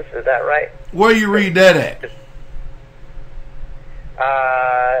Moses? Is that right? Where you read that at?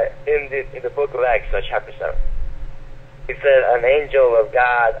 In the book of Acts, chapter 7. He said an angel of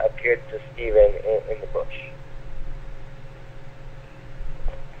God appeared to Stephen in the bush.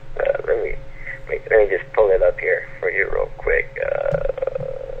 Let me just pull it up here for you real quick.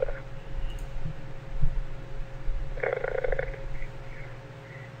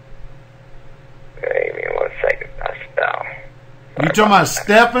 Give me 1 second, Pastor Dowell. You talking about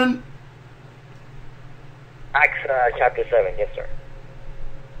Stephen? Acts chapter 7, yes, sir.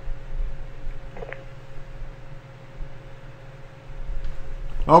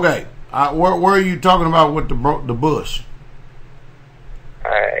 Okay. Where are you talking about with the bush?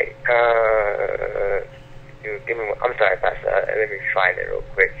 All right. Give me. I'm sorry, Pastor. Let me find it real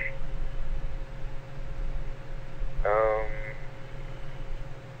quick.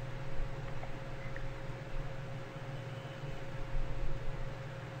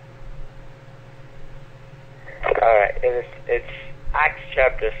 All right. It's Acts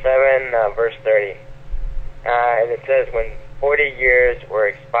chapter 7, verse 30. And it says, when 40 years were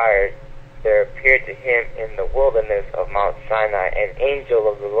expired, there appeared to him in the wilderness of Mount Sinai an angel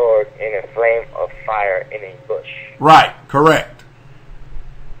of the Lord in a flame of fire in a bush. Right, correct.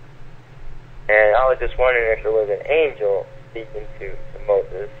 And I was just wondering if it was an angel speaking to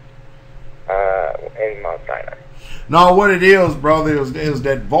Moses in Mount Sinai. No, what it is, brother, is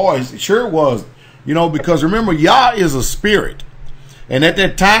that voice. Sure it was. You know, because remember, Yah is a spirit. And at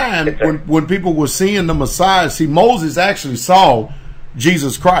that time, when people were seeing the Messiah, see, Moses actually saw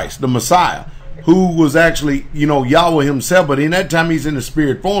Jesus Christ, the Messiah, who was actually, you know, Yahweh himself. But in that time, he's in the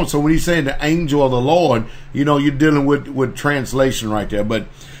spirit form. So when he's saying the angel of the Lord, you know, you're dealing with translation right there. But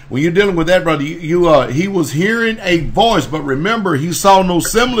when you're dealing with that, brother, he was hearing a voice. But remember, he saw no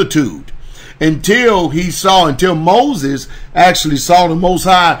similitude until Moses actually saw the Most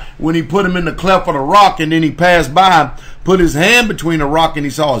High when he put him in the cleft of the rock, and then he passed by, put his hand between the rock, and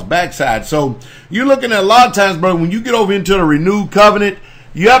he saw his backside. So you're looking at a lot of times, brother, when you get over into the renewed covenant,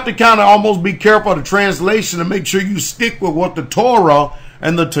 you have to kind of almost be careful of the translation and make sure you stick with what the Torah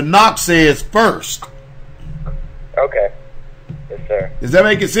and the Tanakh says first. Okay. Yes, sir. Is that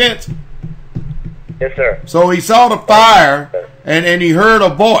making sense? Yes, sir. So he saw the fire, and he heard a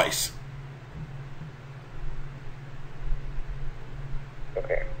voice.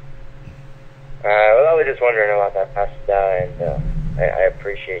 Okay. Well, I was just wondering about that, Pastor Dowell, and I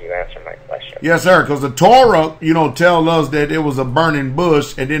appreciate you answering my question. Yes, sir, because the Torah, you know, tell us that it was a burning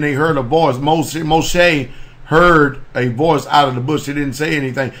bush, and then they heard a voice. Moshe heard a voice out of the bush. He didn't say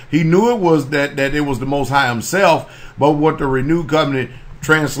anything. He knew it was that it was the Most High himself, but what the renewed covenant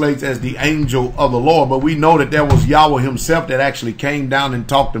translates as the angel of the Lord. But we know that was Yahweh himself that actually came down and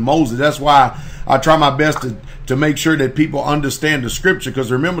talked to Moses. That's why I try my best to make sure that people understand the scripture,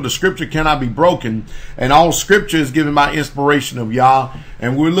 because remember, the scripture cannot be broken, and all scripture is given by inspiration of Yah.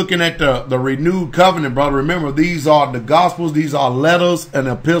 And we're looking at the renewed covenant, brother. Remember, these are the gospels, these are letters and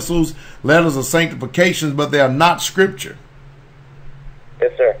epistles, letters of sanctifications, but they are not scripture.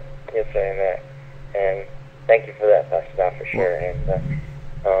 Yes, sir. Yes, sir. And thank you for that, Pastor Dowell, for sure. And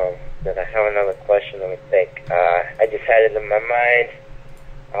then I have another question. Let me think. I just had it in my mind.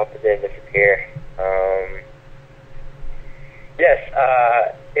 I hope it didn't disappear. Yes,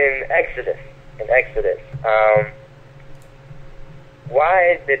 in Exodus,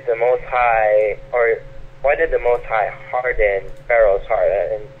 why did the Most High harden Pharaoh's heart?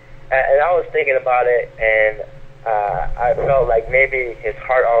 And I was thinking about it, and I felt like maybe his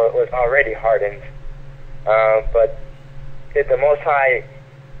heart was already hardened. But did the Most High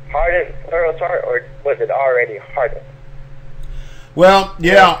harden Pharaoh's heart, or was it already hardened? Well,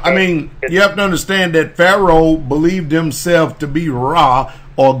 yeah, I mean, you have to understand that Pharaoh believed himself to be Ra,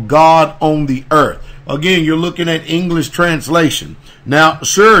 or God on the earth. Again, you're looking at English translation. Now,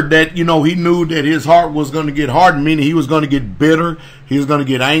 sure, that, you know, he knew that his heart was going to get hardened, meaning he was going to get bitter, he was going to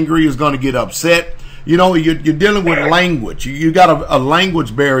get angry, he was going to get upset. You know, you're dealing with language. You got a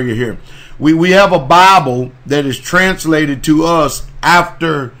language barrier here. We have a Bible that is translated to us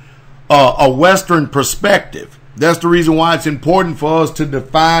after a Western perspective. That's the reason why it's important for us to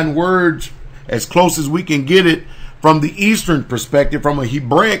define words as close as we can get it from the Eastern perspective, from a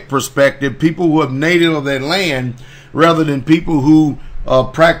Hebraic perspective, people who are native of that land, rather than people who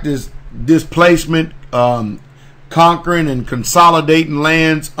practice displacement, conquering and consolidating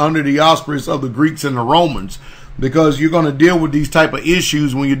lands under the auspices of the Greeks and the Romans, because you're going to deal with these type of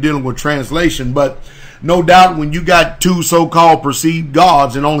issues when you're dealing with translation. But no doubt, when you got two so-called perceived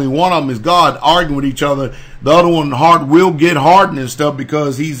gods and only one of them is God arguing with each other, the other one's heart will get hardened and stuff,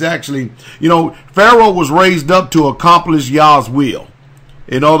 because he's actually, you know, Pharaoh was raised up to accomplish Yah's will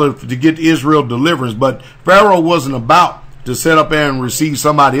in order to get Israel deliverance. But Pharaoh wasn't about to set up there and receive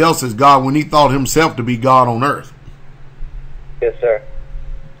somebody else as God when he thought himself to be God on earth. Yes, sir.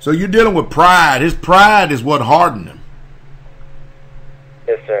 So you're dealing with pride. His pride is what hardened him.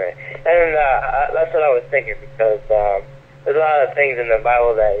 Yes, sir. And that's what I was thinking, because there's a lot of things in the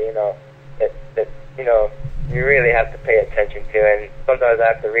Bible that you really have to pay attention to, and sometimes I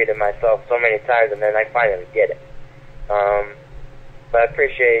have to read it myself so many times, and then I finally get it. But I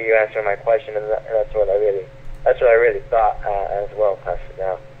appreciate you answering my question, and that's what I really thought as well, Pastor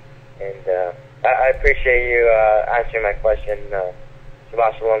Dowell. And I appreciate you answering my question.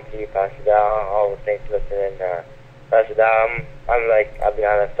 Shabbat shalom to you, Pastor Dowell, all the saints listening. Pastor Dowell, I'll be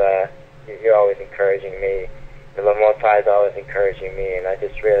honest, you're always encouraging me. The Most High is always encouraging me, and I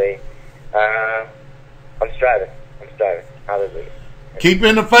just really, I'm striving. Hallelujah. Keep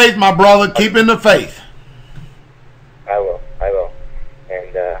in the faith, my brother. Keep in the faith. I will.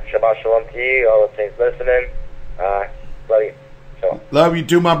 And Shabbat shalom to you, all the saints listening. Love you. y'all. Love you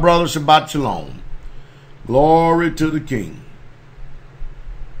too, my brother. Shabbat shalom. Glory to the King.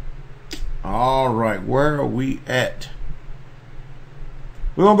 All right, where are we at?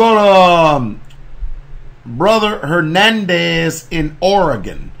 We're going to go to Brother Hernandez in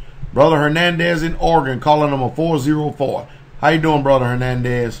Oregon. Brother Hernandez in Oregon, calling number 404. How you doing, Brother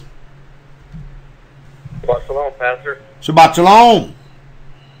Hernandez? Shabbat shalom, Pastor. Shabbat shalom.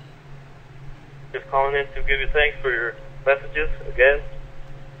 Just calling in to give you thanks for your messages again.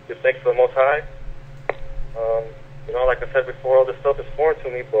 Give thanks to the Most High. Like I said before, all this stuff is foreign to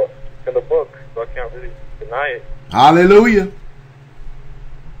me, but it's in the book, so I can't really deny it. Hallelujah.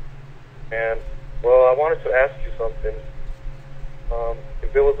 And, well, I wanted to ask you something.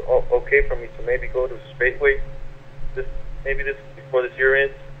 If it was okay for me to maybe go to Straitway, before this year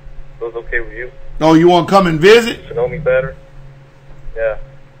ends, if it was okay with you. Oh, you want to come and visit? To know me better. Yeah.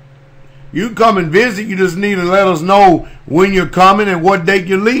 You can come and visit. You just need to let us know when you're coming and what date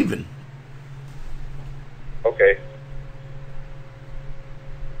you're leaving. Okay.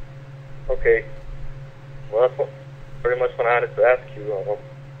 Okay. Well, that's pretty much what I wanted to ask you.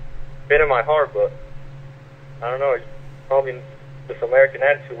 Been in my heart, but I don't know. It's probably this American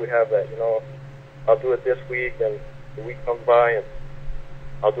attitude we have that, I'll do it this week, and the week comes by, and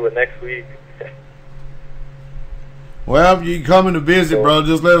I'll do it next week. Well, if you're coming to visit, brother,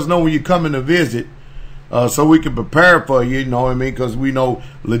 just let us know when you're coming to visit so we can prepare for you, you know what I mean? Because we know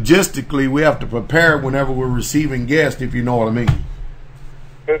logistically we have to prepare whenever we're receiving guests, if you know what I mean.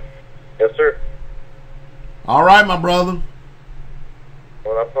 Yes, sir. All right, my brother.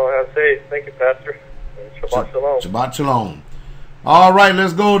 Well, that's all I have to say. Thank you, Pastor. And Shabbat shalom. Shabbat shalom. All right,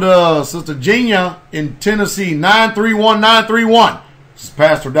 let's go to Sister Gina in Tennessee, 931-931. This is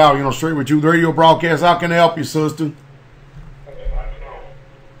Pastor Dowell, straight with you, the radio broadcast. How can I help you, sister?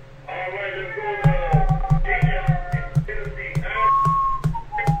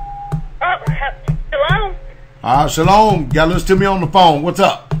 Shalom. Shalom. Got to listen to me on the phone. What's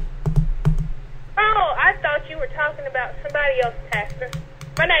up? Oh, I thought you were talking about somebody else, Pastor.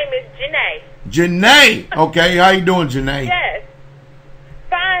 My name is Janae. Janae. Okay, how you doing, Janae? Yes.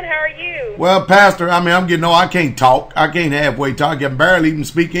 Fine, how are you? Well, Pastor, I'm getting old. I can't talk. I can't halfway talk. I can barely even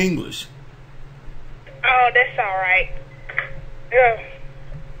speak English. Oh, that's all right.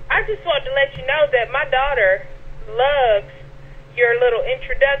 I just wanted to let you know that my daughter loves your little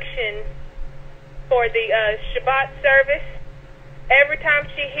introduction for the Shabbat service. Every time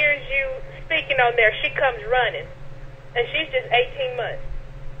she hears you speaking on there, she comes running. And she's just 18 months.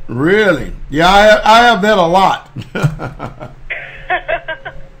 Really? Yeah, I have that a lot.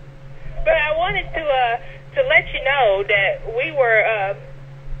 But I wanted to let you know that we're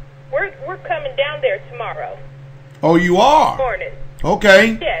coming down there tomorrow. Oh, you are? Morning.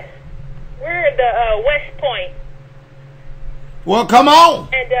 Okay. Yes. We're at the West Point. Well, come on.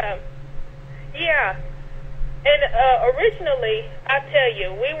 And yeah. And originally, I'll tell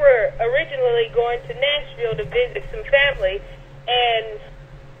you, we were originally going to Nashville to visit some family, and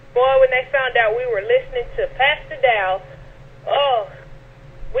boy, when they found out we were listening to Pastor Dowell, oh,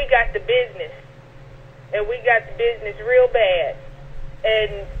 we got the business. And we got the business real bad.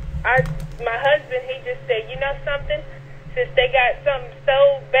 And my husband, he just said, you know something? Since they got something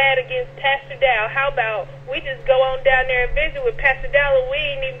so bad against Pastor Dowell, how about we just go on down there and visit with Pastor Dowell, and we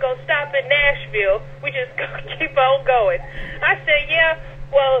ain't even going to stop in Nashville. We just keep on going. I said, yeah,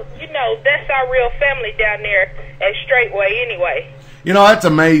 well, that's our real family down there at Straitway anyway. That's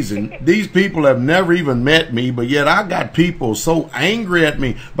amazing. These people have never even met me, but yet I got people so angry at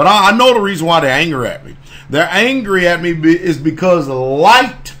me. But I know the reason why they're angry at me. They're angry at me is because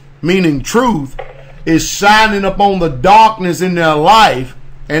light, meaning truth, is shining upon the darkness in their life,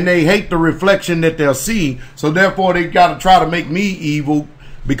 and they hate the reflection that they'll see. So therefore, they got to try to make me evil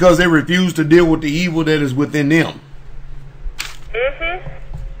because they refuse to deal with the evil that is within them. Mhm.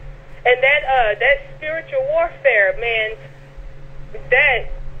 And that spiritual warfare, man, that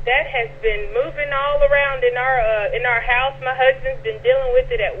has been moving all around in our house. My husband's been dealing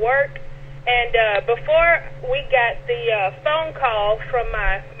with it at work. And before we got the phone call from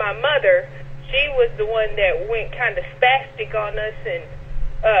my mother, she was the one that went kind of spastic on us and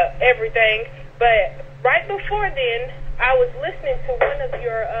everything. But right before then, I was listening to one of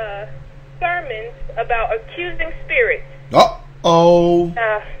your sermons about accusing spirits. Uh-oh.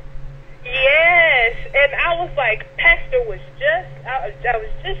 Yes, and I was like, Pastor I was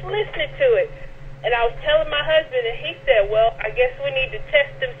just listening to it, and I was telling my husband, and he said, well, I guess we need to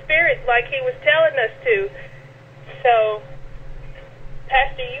test them spirits like he was telling us to. So,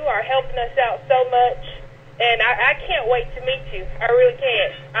 Pastor, you are helping us out so much, and I can't wait to meet you. I really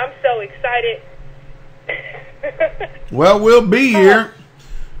can't. I'm so excited. Well, we'll be here.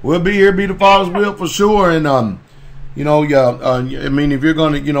 We'll be here, be the Father's will for sure. And, you know, I mean, if you're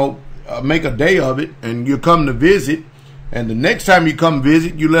going to, you know, make a day of it and you come to visit, and the next time you come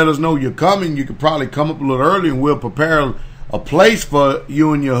visit, you let us know you're coming. You could probably come up a little early and we'll prepare a place for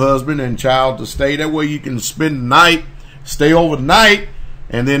you and your husband and child to stay. That way you can spend the night, stay overnight,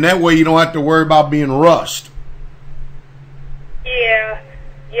 and then that way you don't have to worry about being rushed. Yeah,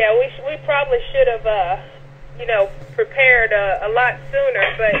 we probably should have, you know, prepared a lot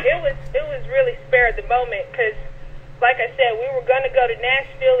sooner, but it was really spare of the moment because, like I said, we were going to go to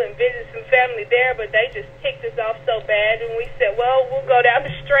Nashville and visit some family there, but they just ticked us off so bad, and we said, well, we'll go down the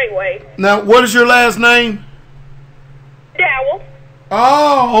Straitway. Now, what is your last name? Dowell.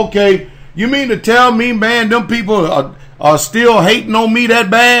 Oh, okay. You mean to tell me, man, them people are still hating on me that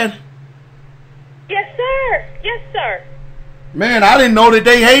bad? Yes, sir. Yes, sir. Man, I didn't know that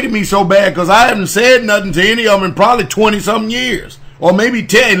they hated me so bad because I haven't said nothing to any of them in probably 20-something years. Or maybe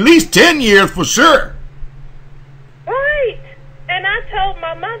 10, at least 10 years for sure. Right. And I told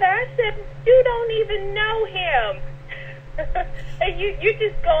my mother, I said, you don't even know him. And you're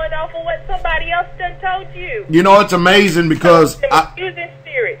just going off of what somebody else done told you. You know, it's amazing because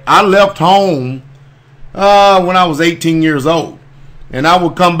I left home when I was 18 years old. And I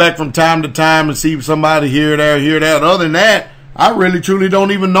would come back from time to time and see somebody here, there, here, there. Other than that, I really, truly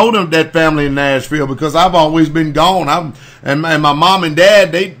don't even know that family in Nashville because I've always been gone. And my mom and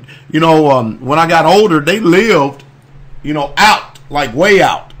dad, they, you know, when I got older, they lived, you know, out, like way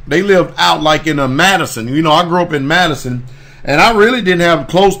out. They lived out like in Madison. You know, I grew up in Madison, and I really didn't have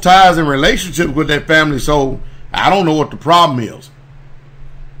close ties and relationships with that family, so I don't know what the problem is.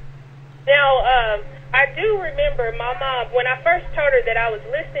 Now, I do remember my mom, when I first told her that I was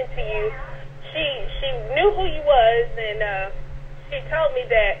listening to you, she knew who you was, and she told me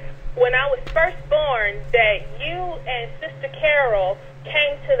that when I was first born, that you and Sister Carol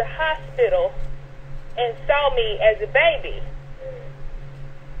came to the hospital and saw me as a baby.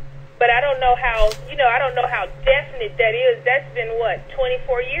 But I don't know how, you know, I don't know how definite that is. That's been, what,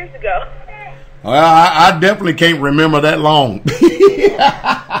 24 years ago? Well, I definitely can't remember that long.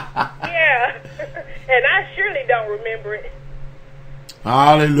 Yeah, and I surely don't remember it.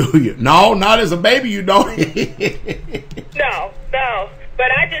 Hallelujah. No, not as a baby, you don't. No.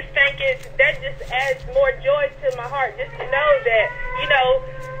 But I just think that just adds more joy to my heart just to know that, you know,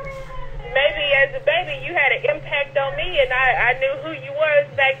 maybe as a baby you had an impact on me and I knew who you was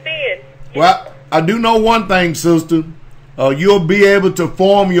back then. Well, I do know one thing, sister. You'll be able to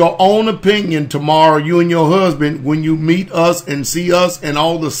form your own opinion tomorrow, you and your husband, when you meet us and see us and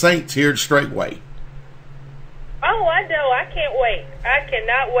all the saints here at Straitway. Oh, I know. I can't wait. I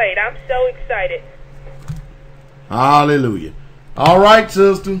cannot wait. I'm so excited. Hallelujah. All right,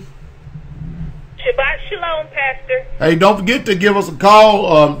 sister. Shabbat shalom, Pastor. Hey, don't forget to give us a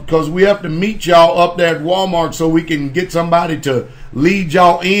call because we have to meet y'all up there at Walmart so we can get somebody to lead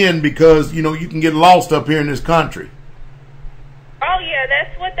y'all in because, you know, you can get lost up here in this country. Oh, yeah,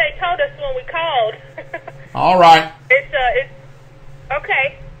 that's what they told us when we called. All right. It's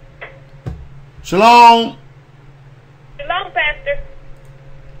okay. Shalom. Shalom, Pastor.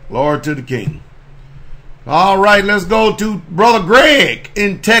 Glory to the King. All right, let's go to Brother Greg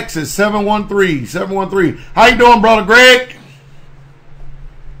in Texas, 713. How you doing, Brother Greg?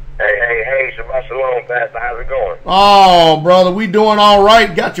 Hey, Shabbat Shalom, Pastor. How's it going? Oh, brother, we doing all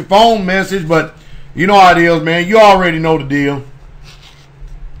right. Got your phone message, but you know how it is, man. You already know the deal.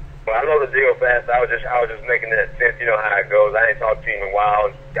 Well, I know the deal, Pastor. I was just making that sense. You know how it goes. I ain't talked to you in a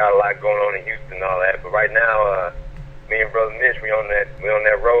while. Got a lot going on in Houston and all that. But right now, me and Brother Mitch, we on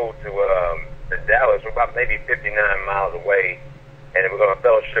that road to Dallas. We're about maybe 59 miles away, and we're going to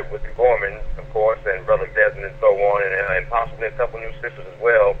fellowship with the Gorman, of course, and Brother Desmond and so on, and possibly a couple new sisters as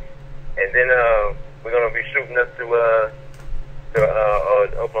well. And then we're going to be shooting up to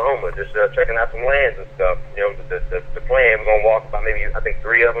Oklahoma, just checking out some lands and stuff. You know, the plan, we're going to walk about maybe, I think,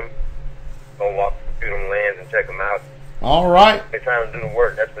 3 of them. We're going to walk through them lands and check them out. All right. They're trying to do the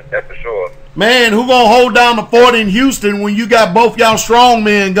work, that's for sure. Man, who going to hold down the fort in Houston when you got both y'all strong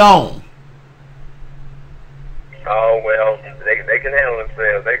men gone? Oh, well, they can handle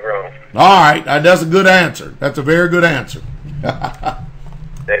themselves. They grown. All right. That's a good answer. That's a very good answer. Well,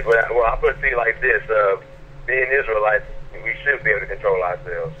 I'll put it to you like this. Being Israelites, we should be able to control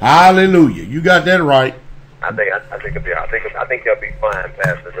ourselves. Hallelujah. You got that right. I think it'll be fine,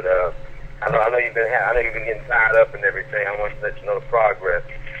 Pastor. But I know you've been getting tied up and everything. I want to let you know the progress.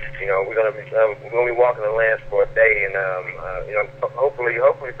 You know, we're gonna be walking the lands for a day, and you know, hopefully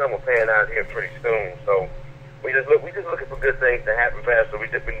something will pan out here pretty soon. So we just looking for good things to happen, Pastor. We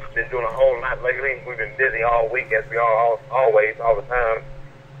just been doing a whole lot lately. We've been busy all week, as we are always, all the time,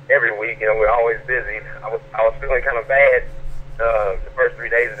 every week. You know, we're always busy. I was feeling kind of bad the first 3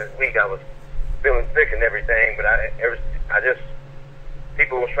 days of this week. I was feeling sick and everything, but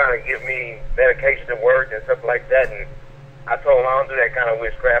people was trying to give me medication at work and stuff like that, and I told them I don't do that kind of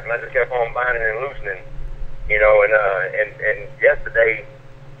witchcraft, and I just kept on binding and loosening, you know. And yesterday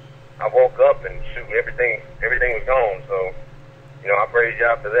I woke up and shoot, everything was gone. So, you know, I praise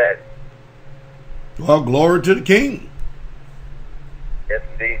God for that. Well, glory to the King. Yes,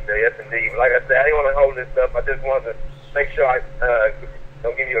 indeed, sir. Yes, indeed. Like I said, I didn't want to hold this up. I just wanted to make sure I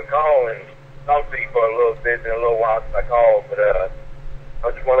don't give you a call and talk to you for a little bit. It's been a little while since I called, but I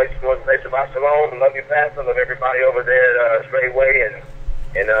just want to let you know, say Shabbat Shalom. Love you, Pastor. Love everybody over there at Straitway, and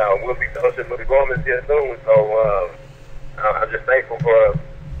we'll be going this year soon. So I'm just thankful for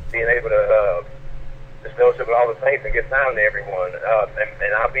being able to just fellowship with all the saints and get time to everyone.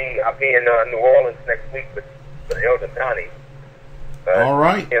 And I'll be in New Orleans next week with Elder Donnie. All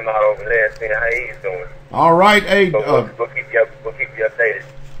right. Him out over there, seeing how he's doing. All right, hey. So we'll keep you updated.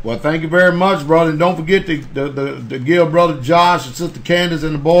 Well, thank you very much, brother. And don't forget to give Brother Josh and Sister Candace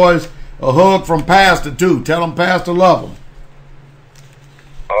and the boys a hug from Pastor, too. Tell them Pastor love them.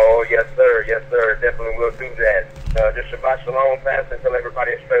 Oh, yes, sir. Yes, sir. Definitely will do that. Just Shabbat Shalom, Pastor, and tell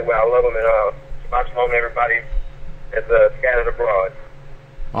everybody at Straitway I love them. And Shabbat Shalom to everybody that's scattered abroad.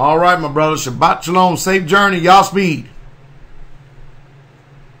 All right, my brother. Shabbat Shalom. Safe journey. Y'all speed.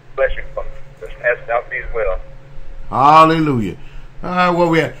 Bless you. Pastor, I'll be as well. Hallelujah. All right, where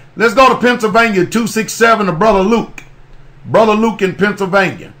we at? Let's go to Pennsylvania, 267 to Brother Luke. Brother Luke in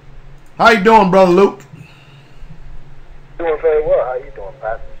Pennsylvania. How you doing, Brother Luke? Doing very well. How you doing,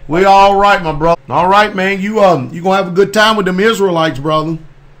 Pastor? We all right, my brother. All right, man. You gonna have a good time with them Israelites, brother.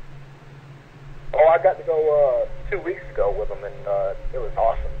 Oh, I got to go 2 weeks ago with them, and it was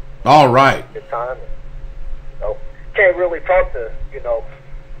awesome. All right. Good time. And, can't really talk to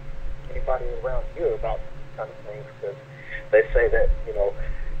anybody around here about these kind of things because they say that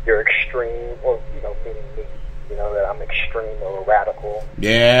you're extreme, or meaning me, that I'm extreme or radical.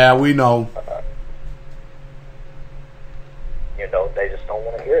 Yeah, we know. They just don't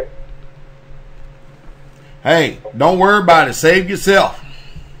want to hear it. Hey, don't worry about it. Save yourself.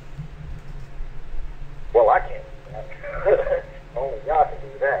 Well, I can't. Only y'all can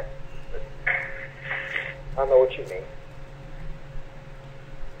do that. I know what you mean.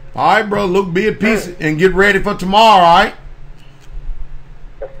 All right, bro. Luke, be at peace and get ready for tomorrow, all right?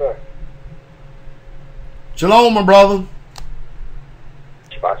 Yes, sir. Shalom, my brother.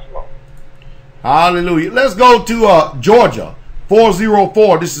 Shabbat shalom. Hallelujah. Let's go to Georgia,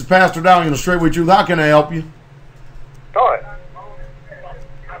 404. This is Pastor Dowell on the Straitway Truth. How can I help you? All right.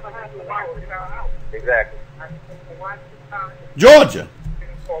 Exactly. Georgia.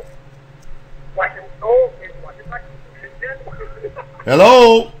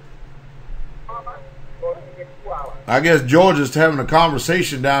 Hello? I guess Georgia's having a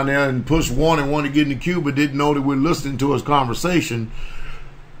conversation down there and pushed one and wanted to get in the queue but didn't know that we're listening to his conversation.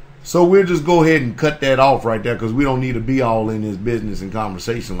 So we'll just go ahead and cut that off right there because we don't need to be all in his business and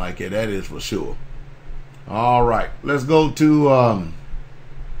conversation like that. That is for sure. All right. Let's go to...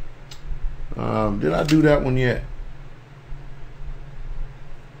 did I do that one yet?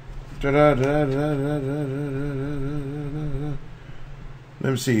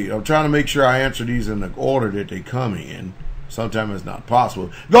 Let me see. I'm trying to make sure I answer these in the order that they come in. Sometimes it's not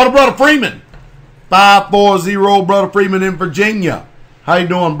possible. Go to Brother Freeman. 540 Brother Freeman in Virginia. How you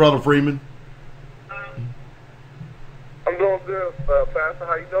doing, Brother Freeman? I'm doing good, Pastor.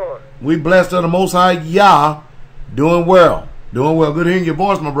 How you doing? We blessed of the Most High Yah. Doing well. Doing well. Good hearing your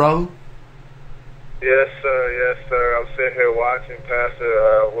voice, my brother. Yes, sir. Yes, sir. I'm sitting here watching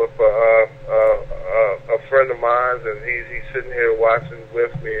Pastor with a friend of mine, and he's sitting here watching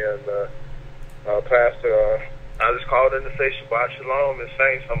with me. And Pastor, I just called in to say Shabbat Shalom and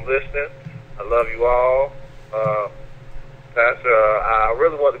Saints. I'm listening. I love you all. Pastor, I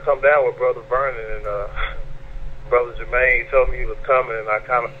really wanted to come down with Brother Vernon and Brother Jermaine. He told me he was coming, and I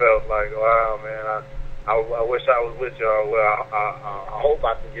kind of felt like, wow, man, I wish I was with y'all. Well, I hope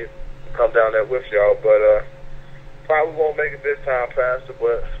I can come down there with y'all, but probably won't make it this time, Pastor,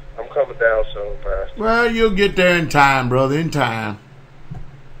 but I'm coming down soon, Pastor. Well, you'll get there in time, brother, in time.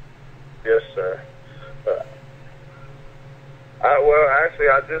 Yes, sir. Well, actually,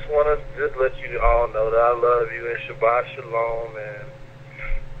 I just want to just let you all know that I love you and Shabbat Shalom, and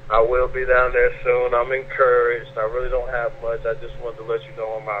I will be down there soon. I'm encouraged. I really don't have much. I just wanted to let you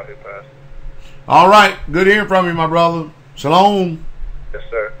know I'm out here, Pastor. All right. Good hearing from you, my brother. Shalom. Yes,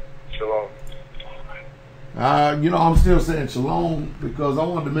 sir. Shalom. I'm still saying shalom because I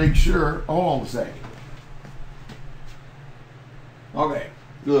wanted to make sure. Hold on a second. Okay,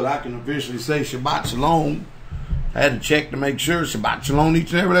 good. I can officially say Shabbat Shalom. I had to check to make sure. Shabbat Shalom,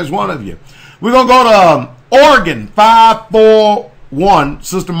 each and every last one of you. We're going to go to Oregon, 541,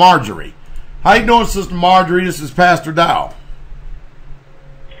 Sister Marjorie. How you doing, Sister Marjorie? This is Pastor Dowell.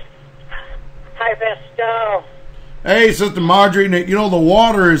 Hi, Pastor Dowell. Hey, Sister Marjorie. You know, the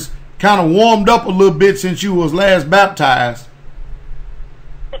water is kind of warmed up a little bit since you was last baptized.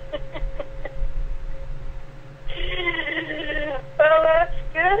 Well, that's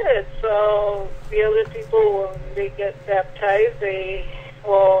good. So the other people, when they get baptized, they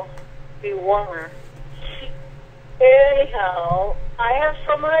will be warmer. Anyhow, I have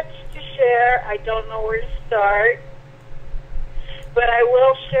so much to share. I don't know where to start. But I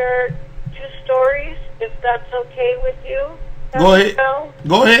will share 2 stories, if that's okay with you. Go ahead.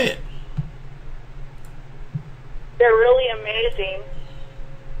 Go ahead. They're really amazing.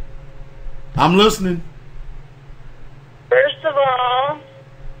 I'm listening. First of all,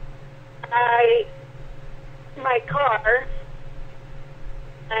 my car,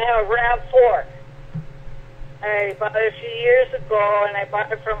 I have a RAV4. I bought it a few years ago, and I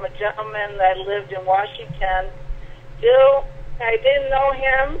bought it from a gentleman that lived in Washington. I didn't know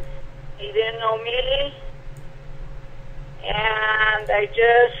him. He didn't know me. And I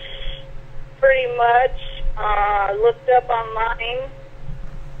just pretty much looked up online,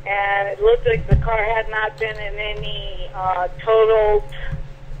 and it looked like the car had not been in any totaled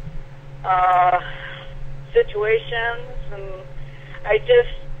situations, and I just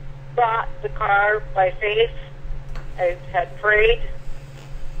bought the car by faith. I had prayed,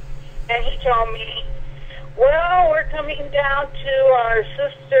 and he told me, well, we're coming down to our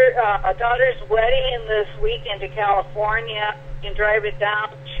daughter's wedding this weekend to California. You can drive it down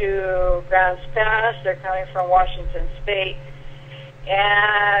to Grants Pass. They're coming from Washington State.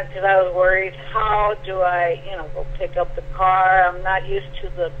 And because I was worried, how do I, go pick up the car? I'm not used to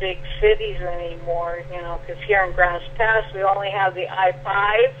the big cities anymore, because here in Grants Pass, we only have the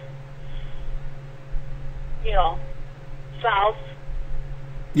I-5, south.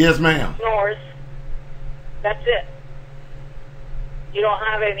 Yes, ma'am. North. That's it. You don't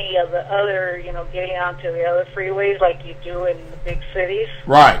have any of the other, getting onto the other freeways like you do in the big cities.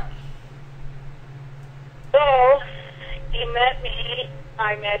 Right. So, he met me.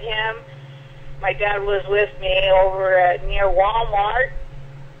 I met him. My dad was with me over at near Walmart.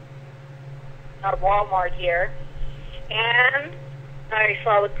 Our Walmart here. And I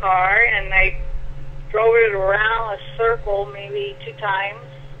saw the car, and I drove it around a circle maybe 2 times.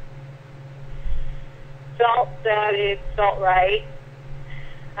 Felt that it felt right.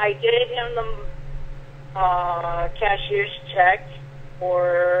 I gave him the cashier's check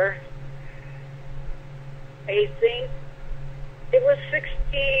for, I think it was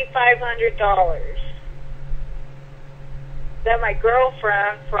 $6,500 that my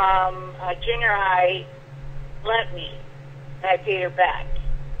girlfriend from junior high lent me, and I paid her back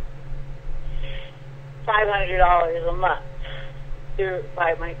 $500 a month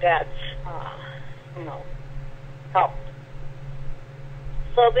by my dad's help.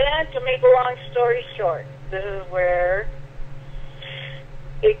 So then, to make a long story short, this is where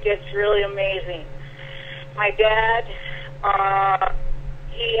it gets really amazing. My dad,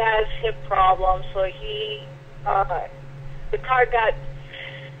 he has hip problems, so he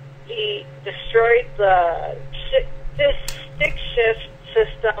destroyed the stick shift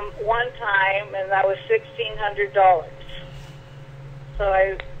system one time, and that was $1,600. So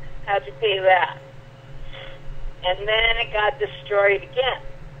I had to pay that. And then it got destroyed again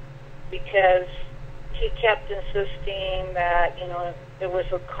because he kept insisting that, it was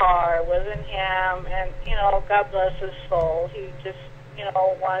a car, it wasn't him, and, God bless his soul. He just,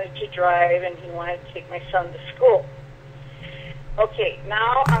 wanted to drive, and he wanted to take my son to school. Okay,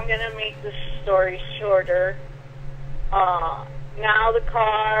 now I'm going to make this story shorter. Now the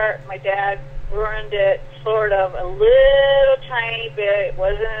car, my dad ruined it sort of a little tiny bit. It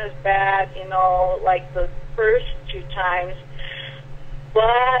wasn't as bad, like the first 2 times,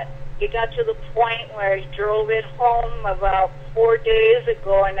 but it got to the point where I drove it home about 4 days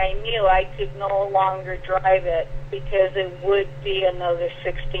ago, and I knew I could no longer drive it because it would be another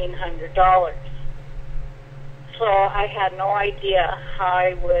 $1,600. So I had no idea how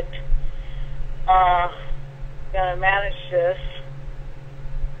I would gonna manage this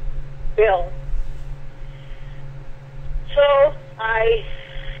bill. So I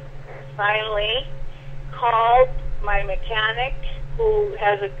finally called my mechanic, who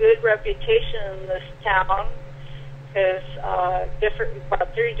has a good reputation in this town because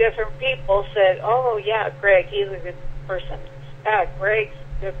about 3 different people said, "Oh yeah, Greg, he's a good person. Yeah, Greg's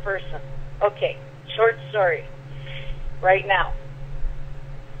a good person." Okay, short story. Right now,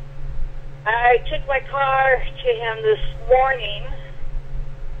 I took my car to him this morning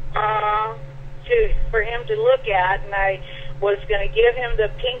for him to look at, and I was going to give him the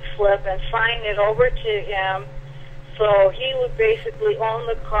pink slip and sign it over to him, so he would basically own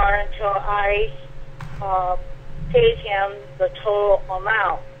the car until I paid him the total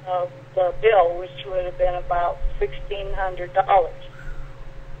amount of the bill, which would have been about $1,600.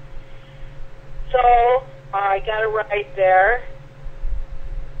 So I got a ride there,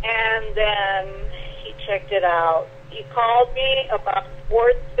 and then he checked it out. He called me about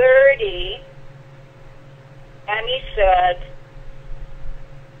 4:30, and he said,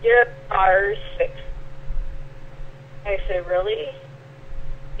 "Your car is fixed." I said, "Really?"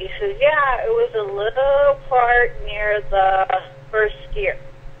 He says, "Yeah, it was a little part near the first gear.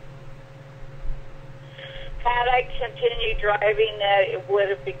 Had I continued driving that, it would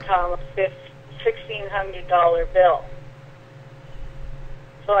have become a $1,600 bill."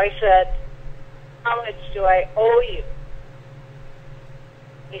 So I said, "How much do I owe you?"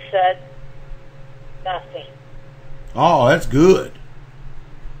 He said, "Nothing." Oh, that's good.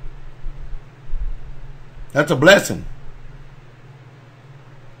 That's a blessing.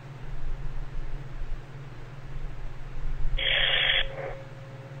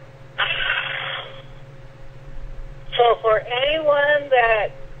 So for anyone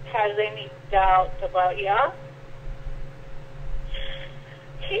that has any doubt about Yah,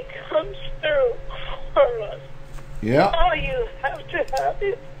 He comes through for us. Yeah. All you have to have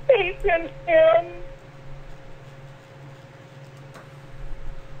is faith in Him.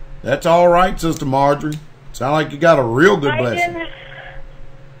 That's all right, Sister Marjorie. Sound like you got a real good blessing.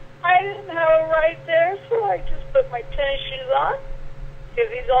 I didn't have a ride there, so I just put my tennis shoes on,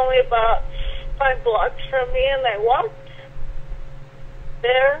 because he's only about 5 blocks from me, and I walked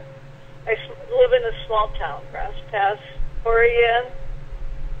there. I live in a small town, Grass Pass, Oregon.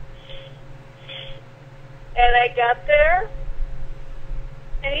 And I got there,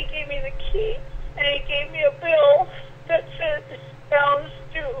 and he gave me the key, and he gave me a bill that said balance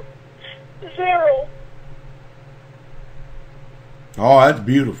due 0. Oh, that's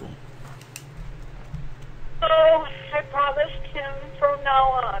beautiful. So I promised him from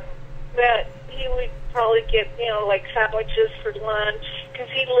now on that he would probably get, like sandwiches for lunch, because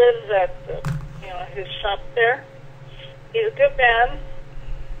he lives at the, his shop there. He's a good man,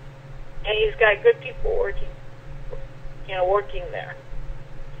 and he's got good people working there.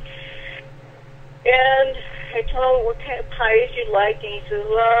 And I told him what kind of pies you like, and he says,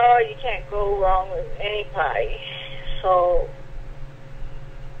 "Well, you can't go wrong with any pie." So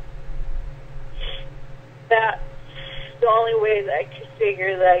that's the only way that I could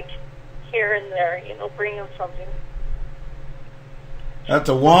figure that I could here and there, bring him something. That's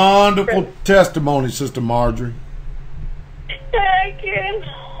a wonderful testimony, Sister Marjorie. I came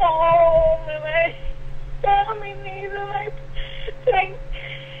home and I got on my knees and I thanked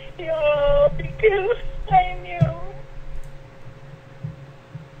you because I knew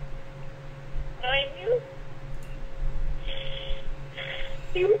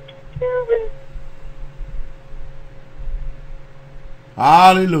you would take care of it.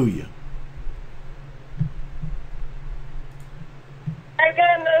 Hallelujah. I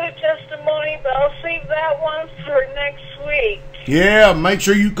got another testimony, but I'll save that one for next week. Yeah, make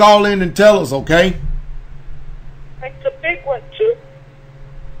sure you call in and tell us, okay? It's a big one, too.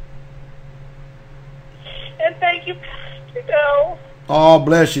 And thank you, Pastor Dowell. Oh,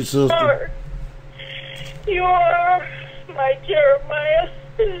 bless you, sister. You are my Jeremiah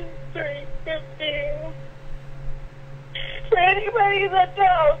 3:15. For anybody that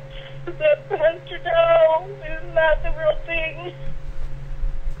doubts that Pastor Dowell is not the real thing,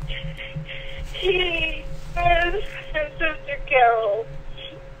 he is, and Sister Carol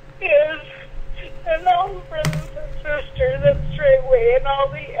is, and all the brothers and sisters at Straitway, and all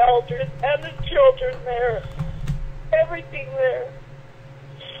the elders, and the children there, everything there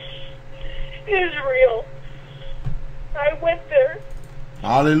is real. I went there.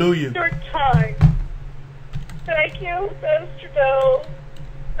 Hallelujah. Your time. Thank you, Pastor Dowell.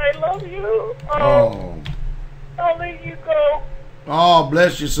 I love you. Oh. I'll let you go. Oh,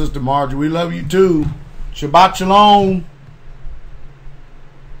 bless you, Sister Marjorie. We love you too. Shabbat Shalom.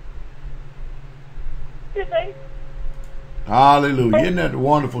 Good night. Hallelujah. Isn't that a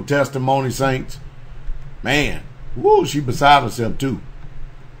wonderful testimony, saints? Man. Woo, she beside herself too.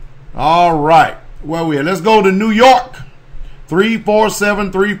 All right. Where we at? Let's go to New York.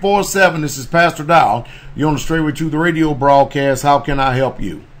 347-347. This is Pastor Dowell. You're on the Straitway Truth Radio broadcast. How can I help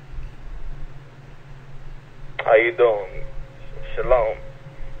you? How you doing? Shalom.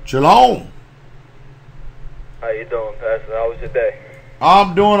 Shalom. How you doing, Pastor? How was your day?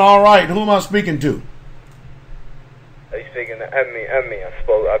 I'm doing all right. Who am I speaking to? Are you speaking to Emmy?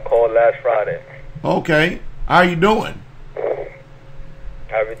 I called last Friday. Okay. How you doing?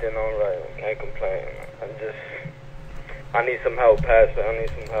 Everything all right. Can't complain. I need some help, Pastor. I need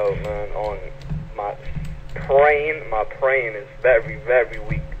some help, man, on my praying. My praying is very, very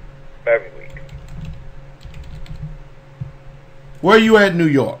weak. Very weak. Where you at in New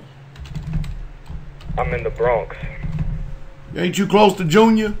York? I'm in the Bronx. Ain't you close to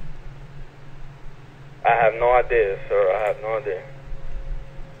Junior? I have no idea, sir. I have no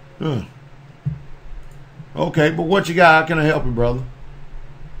idea. Okay, but what you got? How can I help you, brother?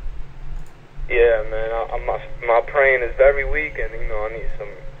 Yeah, man. My praying is very weak, and I need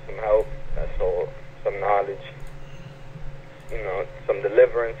some help. That's all. Some knowledge. Some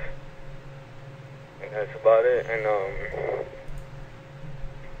deliverance, and that's about it. And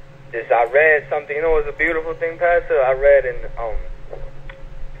I read something. It was a beautiful thing, Pastor. I read in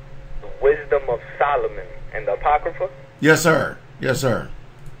the Wisdom of Solomon and the Apocrypha. Yes, sir. Yes, sir.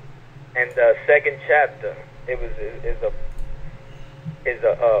 And the second chapter, is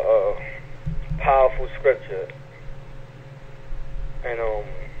a powerful scripture, and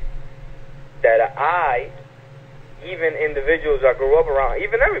that even individuals I grew up around,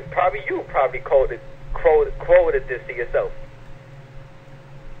 even you probably quoted this to yourself.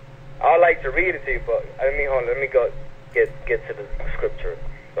 I like to read it to you, but let me go get to the scripture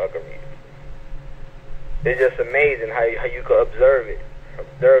so I can read it. It's just amazing how you could observe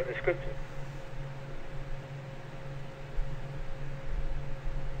the scripture.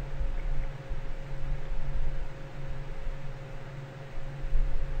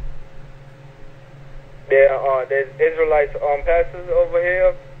 There's Israelites pastors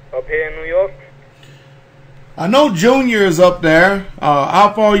up here in New York. I know Junior is up there.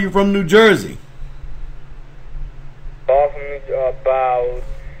 How far are you from New Jersey? About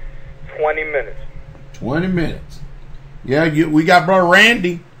 20 minutes. 20 minutes. Yeah, we got Brother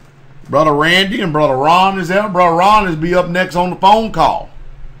Randy. Brother Randy and Brother Ron is there. Brother Ron is be up next on the phone call.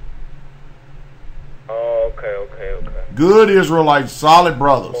 Oh, okay. Good Israelites, solid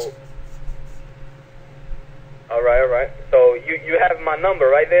brothers. Oh. All right. So you have my number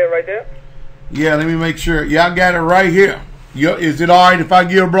right there? Yeah, let me make sure. Yeah, I got it right here. Is it all right if I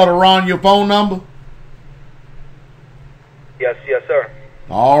give Brother Ron your phone number? Yes, sir.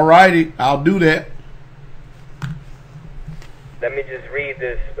 All righty, I'll do that. Let me just read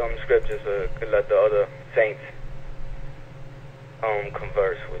this scripture so I can let the other saints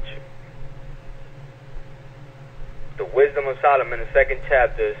converse with you. The Wisdom of Solomon, the second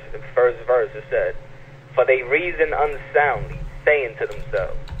chapter, the first verse, it said, "For they reason unsoundly, saying to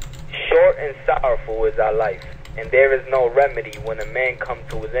themselves, short and sorrowful is our life, and there is no remedy when a man comes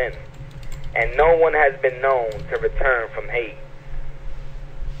to his end, and no one has been known to return from hate."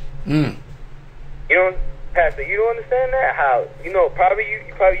 Pastor, you don't understand that? How probably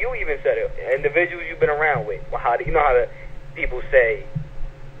you even said it. Individuals you've been around with. How the people say,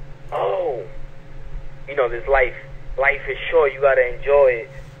 "Oh, this life is short. You gotta enjoy it.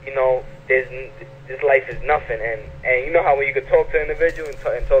 This life is nothing." And you know how when you could talk to an individual and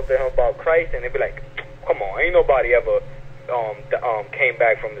talk to him about Christ, and they'd be like, "Come on, ain't nobody ever came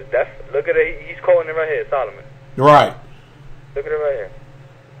back from his death." Look at it. He's quoting it right here, Solomon. Right. Look at it right here.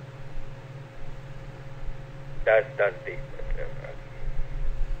 That's deep.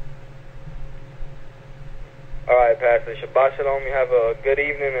 All right, Pastor. Shabbat shalom. You have a good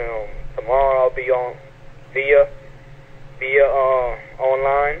evening, and tomorrow I'll be on via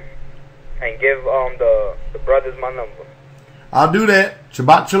online, and give the brothers my number. I'll do that.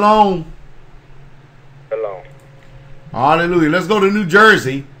 Shabbat shalom. Shalom. Hallelujah. Let's go to New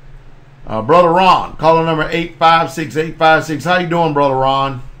Jersey. Brother Ron, caller number 856-856. How you doing, Brother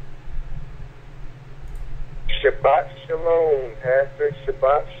Ron? Shabbat shalom, Pastor.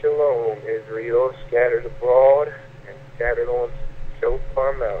 Shabbat shalom, Israel, scattered abroad and scattered on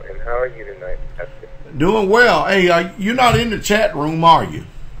Shofar Mountain. How are you tonight, Pastor? Doing well. Hey, you're not in the chat room, are you?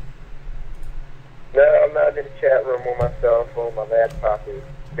 No, I'm not in the chat room on my cell phone. My laptop has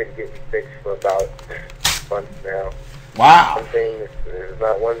been getting fixed for about months now. Wow. One thing is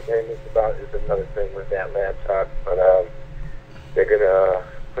not one thing it's about, is another thing with that laptop. But they're going to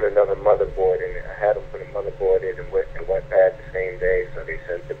put another motherboard in it. I had them put a motherboard in, and it went bad the same day, so they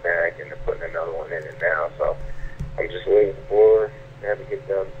sent it back, and they're putting another one in it now. So I'm just waiting for have to get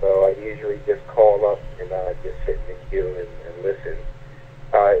done. So I usually just call up and just sit in the queue and listen.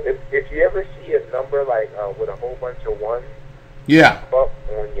 If you ever see a number like with a whole bunch of ones, yeah, up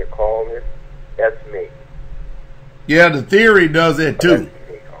when you're calling, that's me. Yeah, the theory does it too.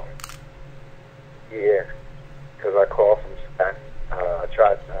 Yeah, because I call from Skype. I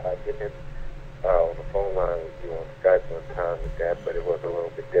tried getting him on the phone line with you on Skype one time with that, but it was a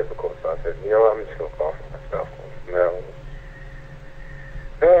little bit difficult. So I said, you know what, I'm just going to call for myself. No.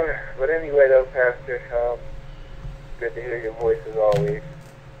 But anyway, though, Pastor, good to hear your voice as always.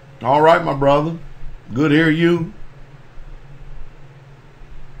 All right, my brother. Good to hear you.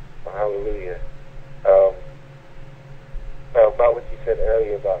 Hallelujah. About what you said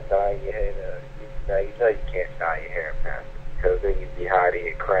earlier about dyeing your hair, now you know you can't dye your hair, Pastor, because then you'd be hiding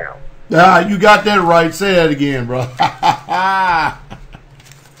your crown. You got that right. Say that again, bro.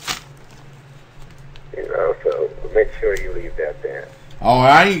 You know, so make sure you leave that there. Oh,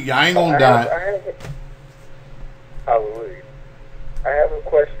 I ain't gonna die. Hallelujah. I have a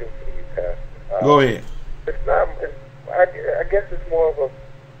question for you, Pastor. Go ahead. It's not. I guess it's more of a.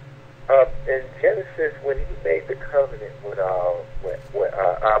 In Genesis, when he made the covenant with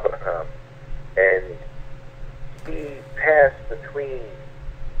Abraham, and he passed between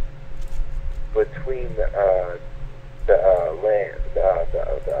the land,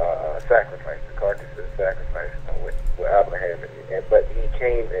 the sacrifice, the carcass of the sacrifice with Abraham, but he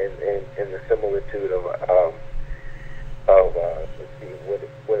came in the similitude of let's see,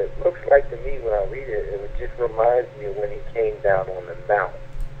 what it looks like to me when I read it, it just reminds me of when he came down on the mount.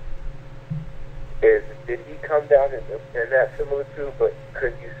 Did he come down in that similitude, but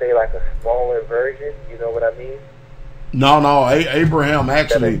could you say like a smaller version? You know what I mean? No, Abraham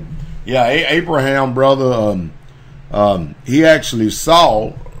actually, Abraham, brother, he actually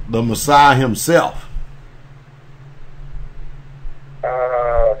saw the Messiah himself.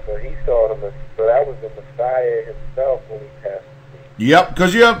 So he saw the, so that was the Messiah himself when he passed. Yep,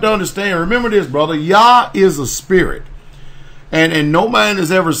 because you have to understand, remember this, brother, Yah is a spirit. And no man has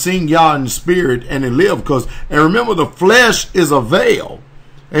ever seen Yah in the spirit and it live. And remember, the flesh is a veil.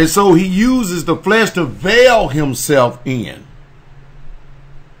 And so he uses the flesh to veil himself in.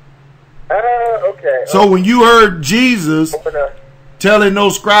 Okay. So when you heard Jesus telling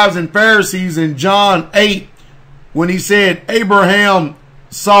those scribes and Pharisees in John 8, when he said, Abraham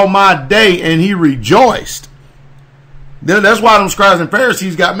saw my day and he rejoiced. That's why them scribes and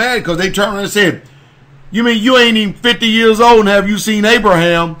Pharisees got mad, because they turned around and said, you mean you ain't even 50 years old and have you seen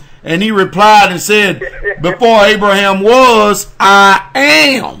Abraham? And he replied and said, before Abraham was, I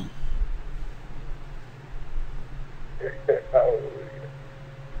am. Hallelujah.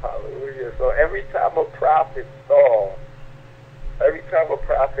 Hallelujah. So every time a prophet saw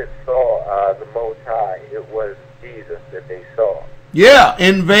the Most High, it was Jesus that they saw. Yeah,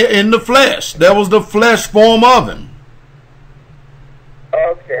 in the flesh. That was the flesh form of him.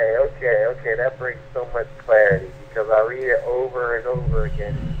 Okay. That brings so much clarity, because I read it over and over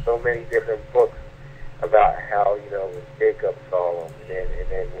again in so many different books about how, when Jacob saw him, and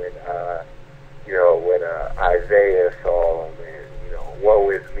then when Isaiah saw him, and woe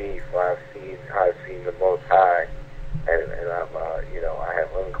is me, for I've seen the Most High, and I'm I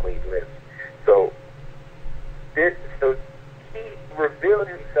have unclean lips. So he revealed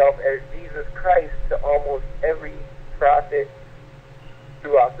himself as Jesus Christ to almost every prophet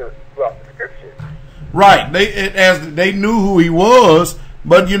throughout the scriptures. Right. They knew who he was,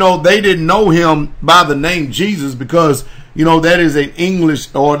 but they didn't know him by the name Jesus, because that is an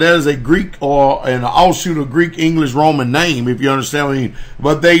English, or that is a Greek, or an offshoot of Greek, English, Roman name, if you understand what I mean.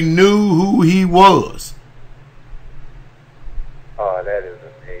 But they knew who he was. Oh, that is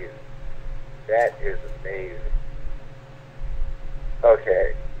amazing. That is amazing.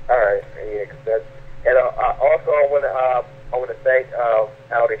 Okay. All right. Yeah, 'cause that's, and also I want to thank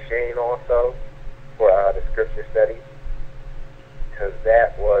Elder Shane also for the scripture study, because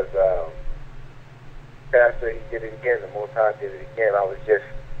that was Pastor. He did it again. The Most High did it again. I was just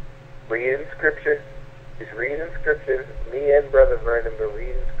reading scriptures. Me and Brother Vernon been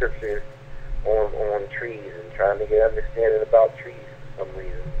reading scriptures on trees and trying to get understanding about trees for some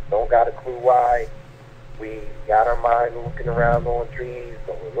reason. Don't got a clue why. We got our mind looking around on trees,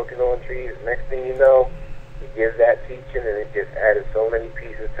 but we're looking on trees. Next thing you know, he gives that teaching, and it just added so many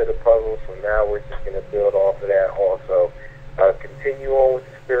pieces to the puzzle. So now we're just going to build off of that also. Continue on with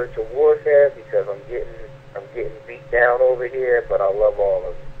the spiritual warfare, because I'm getting beat down over here, but I love all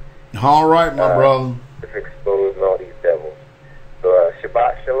of it. All right, my brother. Just exposing all these devils. So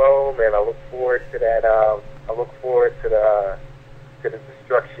Shabbat Shalom, and I look forward to that. I look forward to the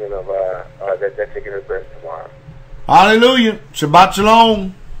destruction of that taking birth tomorrow. Hallelujah. Shabbat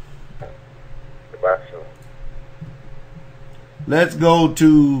shalom. Shabbat shalom. Let's go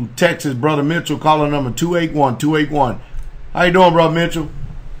to Texas, Brother Mitchell, caller number 281. How you doing, Brother Mitchell?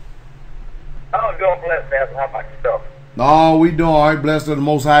 I'm doing blessed, Pastor. How about yourself? Oh, we doing all right. Blessed of the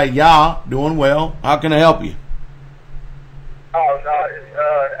Most High Yah. Doing well. How can I help you? Oh, no,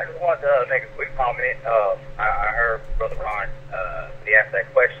 I just wanted to make a quick comment. I heard Brother Ron, he asked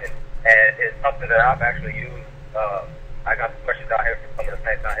that question, and it's something that I've actually used. I got some questions out here from some of the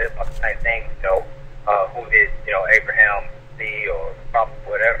saints out here about the same thing, who did, Abraham see or prophet,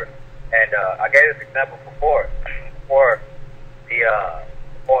 whatever. And I gave this example before the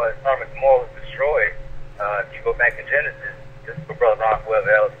Sodom and Gomorrah was destroyed. If you go back in Genesis, this is for Brother Ron, whoever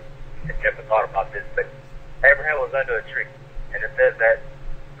else has never thought about this, but Abraham was under a tree, and it says that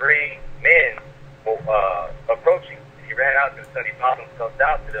 3 men were approaching. He ran out to the sun, he found himself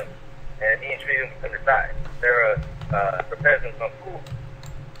down to them, and he entreated them from the side. Sarah prepared them some food,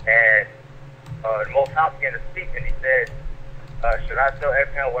 and the Most High began to speak, and he said, should I tell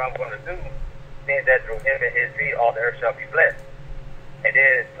Abraham what I'm going to do? Seeing that through him and his seed all the earth shall be blessed. And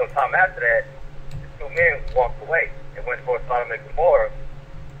then sometime after that, the 2 men walked away and went towards Sodom and Gomorrah,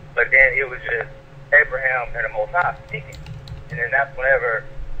 but then it was just Abraham and the Most High speaking. And then that's whenever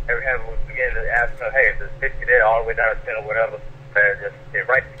Abraham was beginning to ask him, hey, if there's 50 there all the way down to 10 or whatever, they're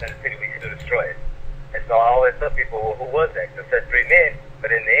right in the city, we need to destroy it. And so I always tell people, well, who was that? Because it said 3 men,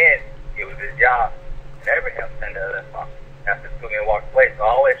 but in the end, it was his job and Abraham. And that's why after the 2 men walked away. So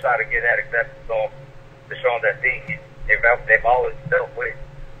I always try to get that example to show them that they've always dealt with,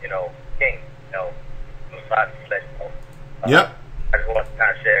 kings, two sides of the flesh. Yep. I just wanted to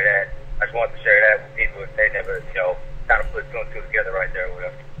kind of share that. I just wanted to share that with people if they never, kind of put 2 and 2 together right there or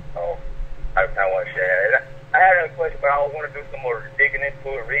whatever. So I kind of want to share that. I had another question, but I want to do some more digging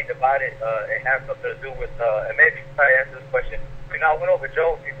into it, reading about it, and have something to do with, and maybe you can try to answer this question. I went over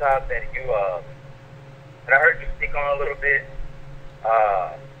Job a few times, and and I heard you speak on it a little bit,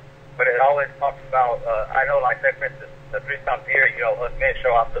 but it always talks about, I know, like, say, for instance, the 3 times a year, us men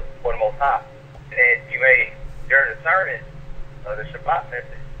show up before the Most High. And then you may, during the sermon, the Shabbat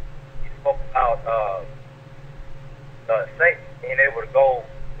message, you spoke about Satan being able to go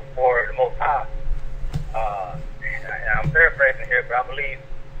before the Most High. And I'm paraphrasing here, but I believe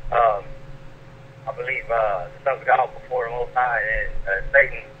the sons of God before the Most High, and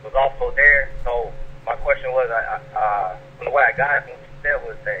Satan was also there. So my question was, from the way I got it, what you said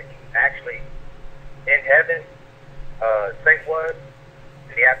was that actually in heaven, Satan was,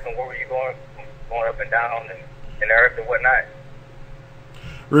 and he asked him, where were you going up and down and in the earth and whatnot.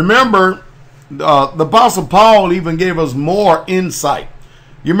 Remember, the Apostle Paul even gave us more insight.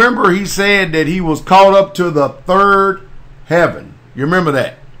 You remember he said that he was caught up to the 3rd heaven. You remember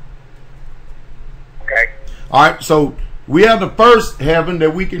that? Okay. All right, so we have the 1st heaven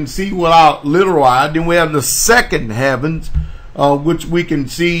that we can see with our literal eye. Then we have the 2nd heavens, which we can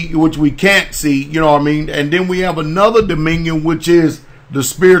see, which we can't see, And then we have another dominion, which is the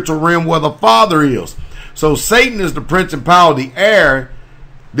spiritual realm where the Father is. So Satan is the prince and power of the air.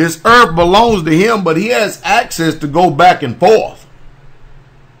 This earth belongs to him, but he has access to go back and forth.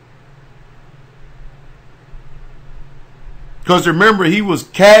 Because remember, he was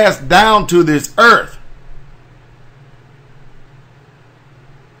cast down to this earth.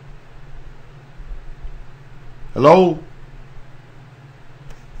 Hello?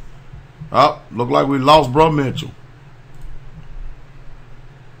 Oh, look like we lost Brother Mitchell.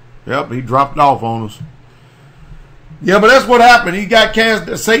 Yep, he dropped off on us. Yeah, but that's what happened. He got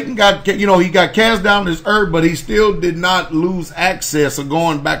cast. Satan got, he got cast down this earth, but he still did not lose access of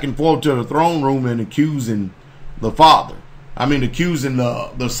going back and forth to the throne room and accusing the Father. Accusing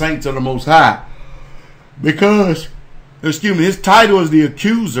the saints of the Most High. Because, his title is the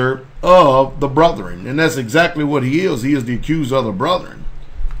accuser of the brethren. And that's exactly what he is. He is the accuser of the brethren.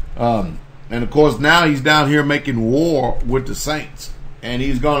 And of course, now he's down here making war with the saints. And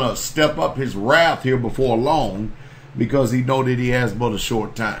he's going to step up his wrath here before long, because he know that he has but a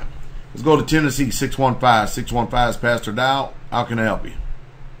short time. Let's go to Tennessee, 615. 615 is Pastor Dowell. How can I help you?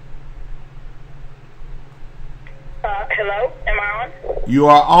 Hello? Am I on? You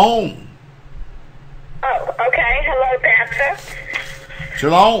are on. Oh, okay. Hello, Pastor.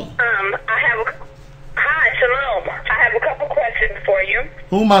 Shalom. Hi, shalom. I have a couple questions for you.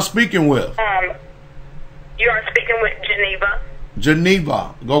 Who am I speaking with? You are speaking with Geneva.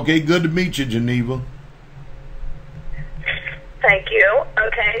 Geneva. Okay, good to meet you, Geneva. Thank you.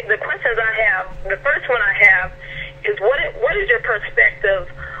 Okay, the questions I have, the first one I have is what is your perspective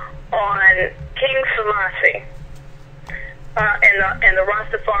on King Selassie and the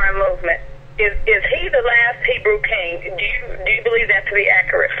Rastafari movement? Is he the last Hebrew king? Do you believe that to be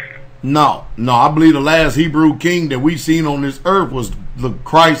accurate? No, I believe the last Hebrew king that we've seen on this earth was the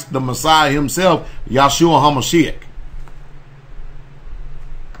Christ, the Messiah himself, Yahshua HaMashiach.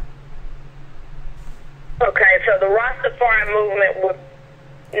 Okay, so the Rastafari movement would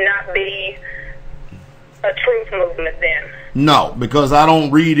not be a truth movement then? No, because I don't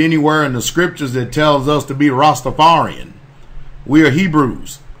read anywhere in the scriptures that tells us to be Rastafarian. We are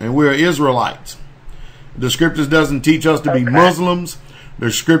Hebrews and we are Israelites. The scriptures doesn't teach us to be Muslims.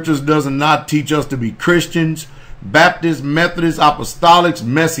 The scriptures does not teach us to be Christians, Baptists, Methodists, Apostolics,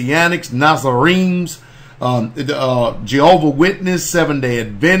 Messianics, Nazarenes, Jehovah Witness, Seventh-day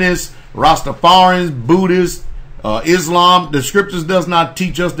Adventists, Rastafarians, Buddhists, Islam. The scriptures does not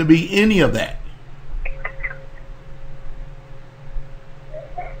teach us to be any of that.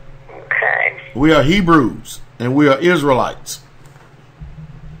 Okay. We are Hebrews and we are Israelites.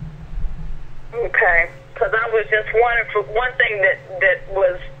 Okay. Because I was just wondering, for one thing that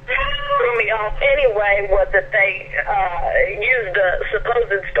was threw me off anyway was that they used the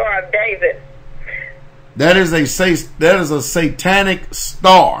supposed Star of David. That is a satanic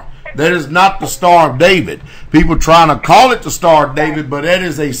star. That is not the Star of David. People trying to call it the Star of David, but that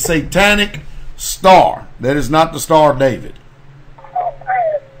is a satanic star. That is not the Star of David.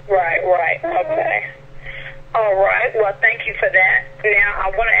 Right. Okay. All right. Well, thank you for that. Now, I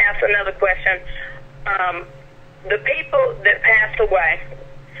want to ask another question. The people that passed away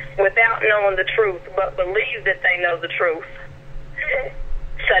without knowing the truth, but believe that they know the truth,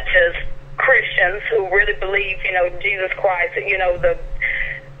 such as Christians who really believe, Jesus Christ, the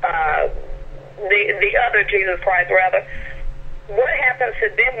other Jesus Christ, rather. What happens to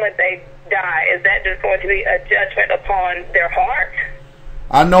them when they die? Is that just going to be a judgment upon their heart?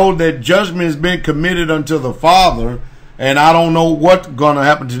 I know that judgment has been committed unto the Father, and I don't know what's going to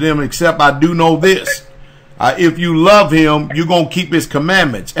happen to them, except I do know this. If you love him, you're going to keep his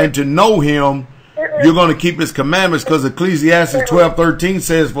commandments. And to know him, you're going to keep his commandments, because Ecclesiastes 12:13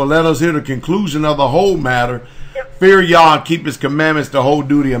 says, "For let us hear the conclusion of the whole matter. Fear Yah and keep his commandments, the whole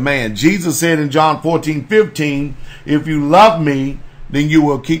duty of man." Jesus said in John 14:15, "If you love me, then you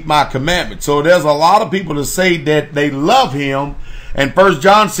will keep my commandments." So there's a lot of people that say that they love him. And 1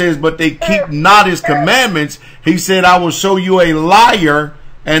 John says, "But they keep not his commandments." He said, "I will show you a liar,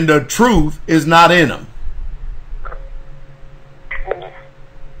 and the truth is not in him."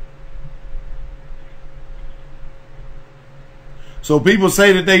 So people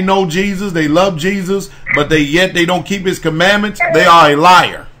say that they know Jesus, they love Jesus, but yet they don't keep his commandments. They are a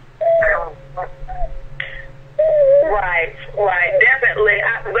liar. Right, definitely.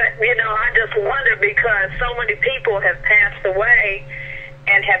 But I just wonder, because so many people have passed away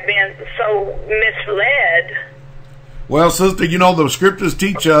and have been so misled. Well, sister, the scriptures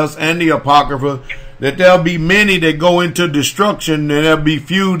teach us, and the Apocrypha, that there'll be many that go into destruction, and there'll be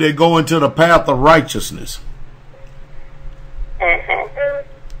few that go into the path of righteousness.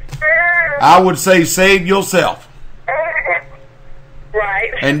 I would say save yourself.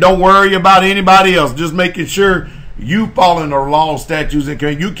 Right. And don't worry about anybody else. Just making sure you following the law, statutes, and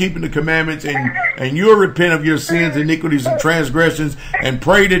you keeping the commandments, and you'll repent of your sins, iniquities, and transgressions, and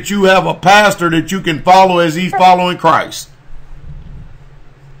pray that you have a pastor that you can follow as he's following Christ.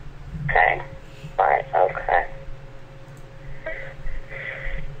 Okay. Right. Okay.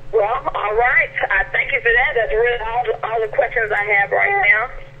 Well, all right. I thank you for that. That's really all the questions I have right now.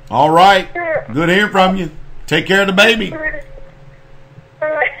 All right. Good hearing from you. Take care of the baby.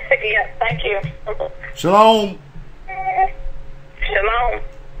 Yes, thank you. Shalom. Shalom.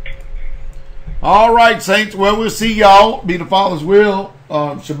 All right, saints. Well, we'll see y'all. Be the Father's will.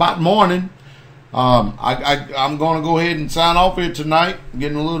 Shabbat morning. I'm going to go ahead and sign off here tonight.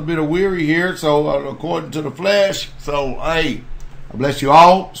 Getting a little bit of weary here, so according to the flesh. So, hey, I bless you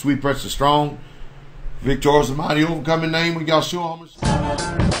all. Sweet, precious, strong, victorious, and mighty, overcoming name of Yahshua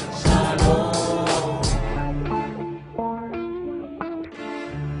HaMashiach.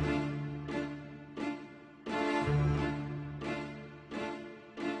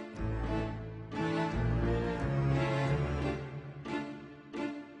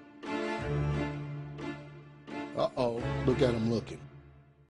 Uh-oh, look at him looking.